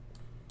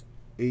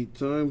 8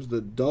 times.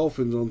 The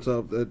Dolphins on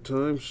top that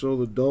time. So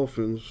the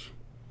Dolphins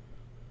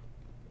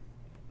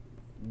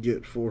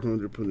get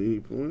 400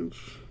 Panini points.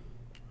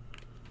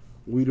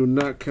 We do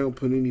not count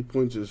Panini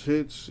points as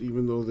hits,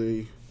 even though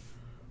they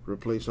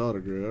replace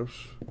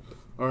autographs.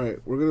 Alright,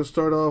 we're going to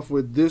start off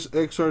with this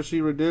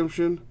XRC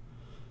redemption.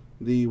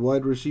 The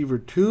wide receiver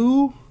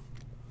 2.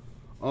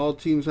 All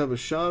teams have a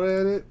shot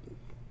at it.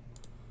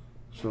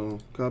 So,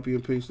 copy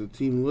and paste the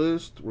team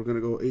list. We're going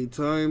to go 8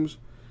 times.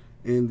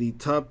 And the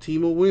top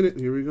team will win it.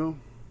 Here we go.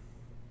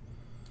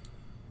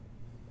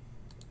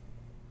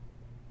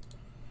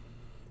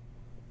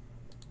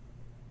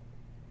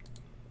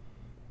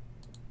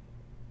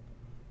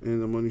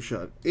 And the money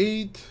shot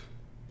 8.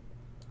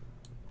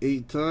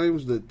 8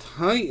 times. The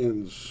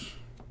Titans.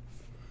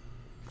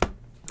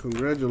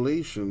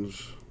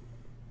 Congratulations.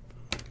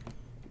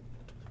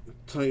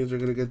 Titans are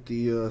going to get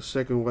the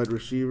second wide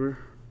receiver.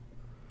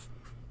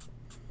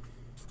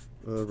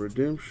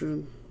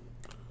 Redemption.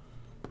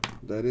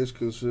 That is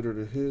considered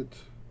a hit.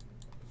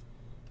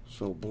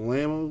 So,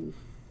 blammo.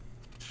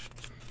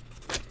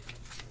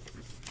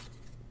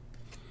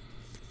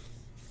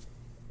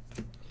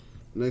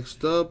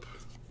 Next up,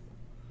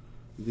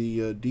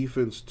 the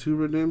defense 2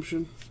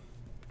 redemption.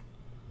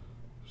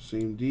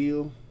 Same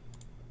deal.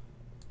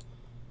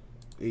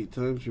 8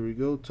 times. Here we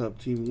go. Top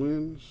team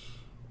wins.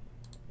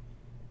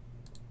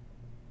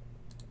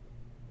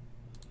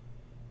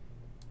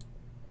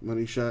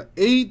 Money shot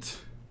 8.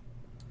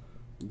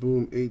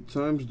 Boom, 8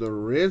 times. The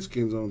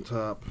Redskins on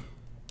top.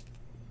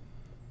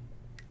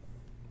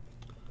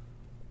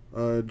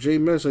 J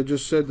Mess, I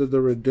just said that the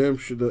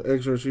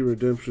XRC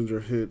redemptions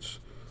are hits.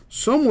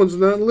 Someone's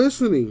not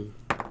listening.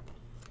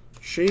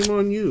 Shame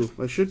on you.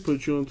 I should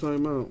put you on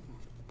timeout.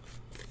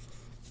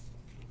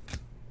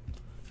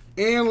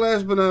 And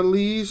last but not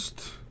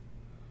least,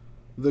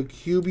 the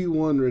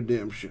QB1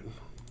 redemption.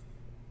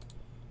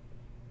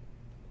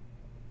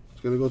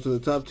 It's going to go to the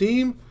top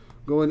team.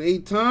 Going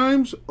 8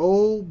 times.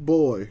 Oh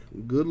boy.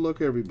 Good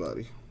luck,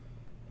 everybody.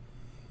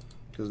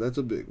 Because that's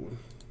a big one.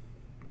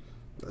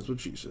 That's what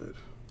she said.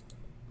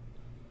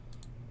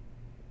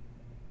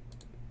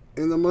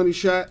 And the money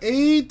shot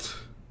 8.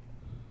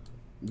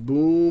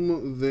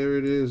 Boom. There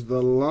it is.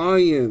 The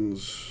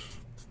Lions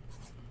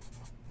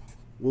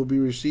will be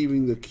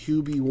receiving the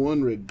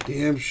QB1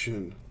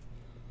 redemption.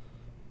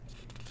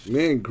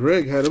 Man,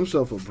 Greg had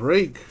himself a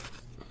break.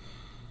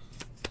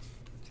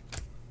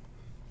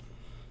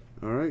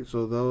 All right,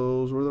 so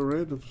those were the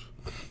randoms.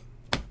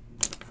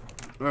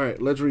 All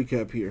right, let's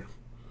recap here.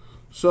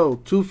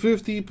 So,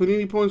 250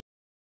 Panini points.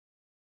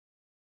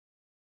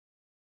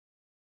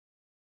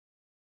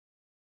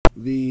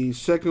 The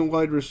second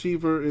wide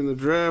receiver in the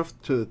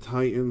draft to the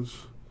Titans.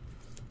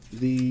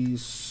 The,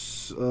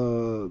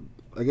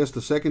 I guess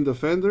the second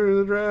defender in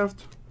the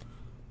draft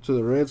to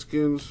the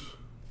Redskins.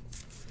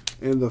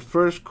 And the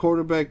first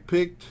quarterback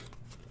picked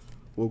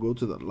will go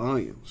to the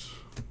Lions.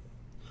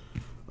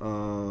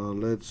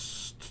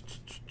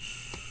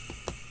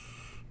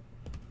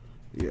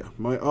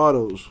 My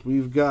autos.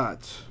 We've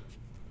got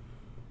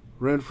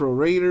Renfro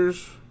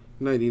Raiders,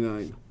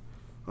 99.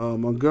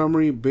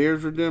 Montgomery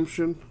Bears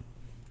redemption.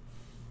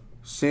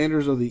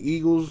 Sanders of the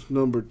Eagles,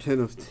 number 10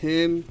 of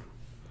 10.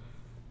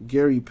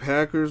 Gary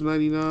Packers,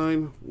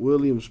 99.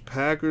 Williams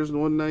Packers,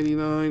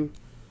 199.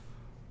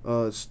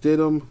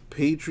 Stidham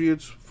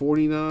Patriots,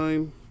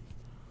 49.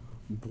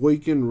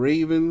 Boykin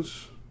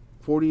Ravens,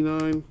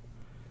 49.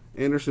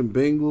 Anderson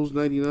Bengals,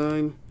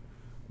 99.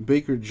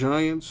 Baker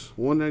Giants,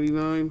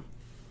 199.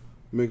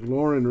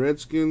 McLaurin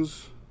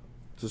Redskins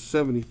to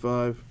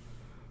 75.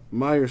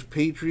 Myers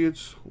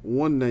Patriots,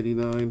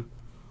 199.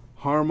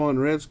 Harmon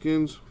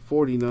Redskins,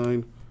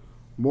 49.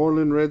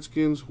 Moreland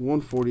Redskins,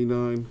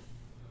 149.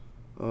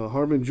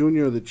 Harmon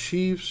Jr. of the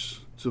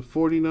Chiefs to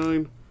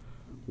 49.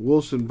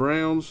 Wilson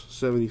Browns,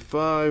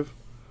 75.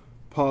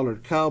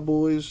 Pollard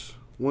Cowboys,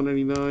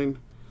 199.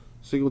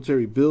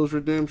 Singletary Bills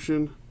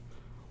redemption.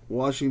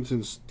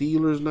 Washington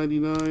Steelers,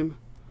 99.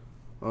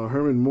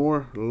 Herman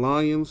Moore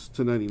Lions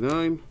to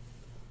 99.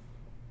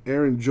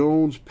 Aaron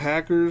Jones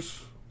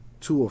Packers,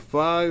 2 of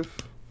 5.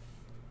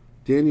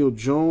 Daniel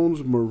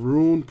Jones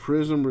Maroon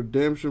Prism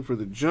redemption for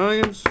the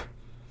Giants.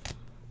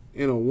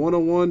 And a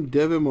 101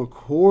 Devin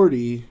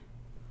McCourty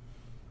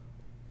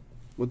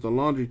with the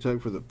laundry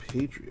tag for the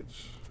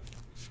Patriots.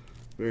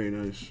 Very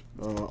nice.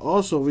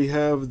 Also, we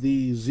have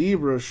the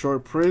Zebra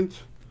short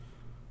print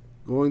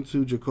going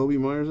to Jacoby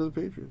Myers of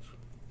the Patriots.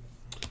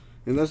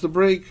 And that's the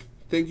break.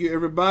 Thank you,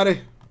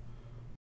 everybody.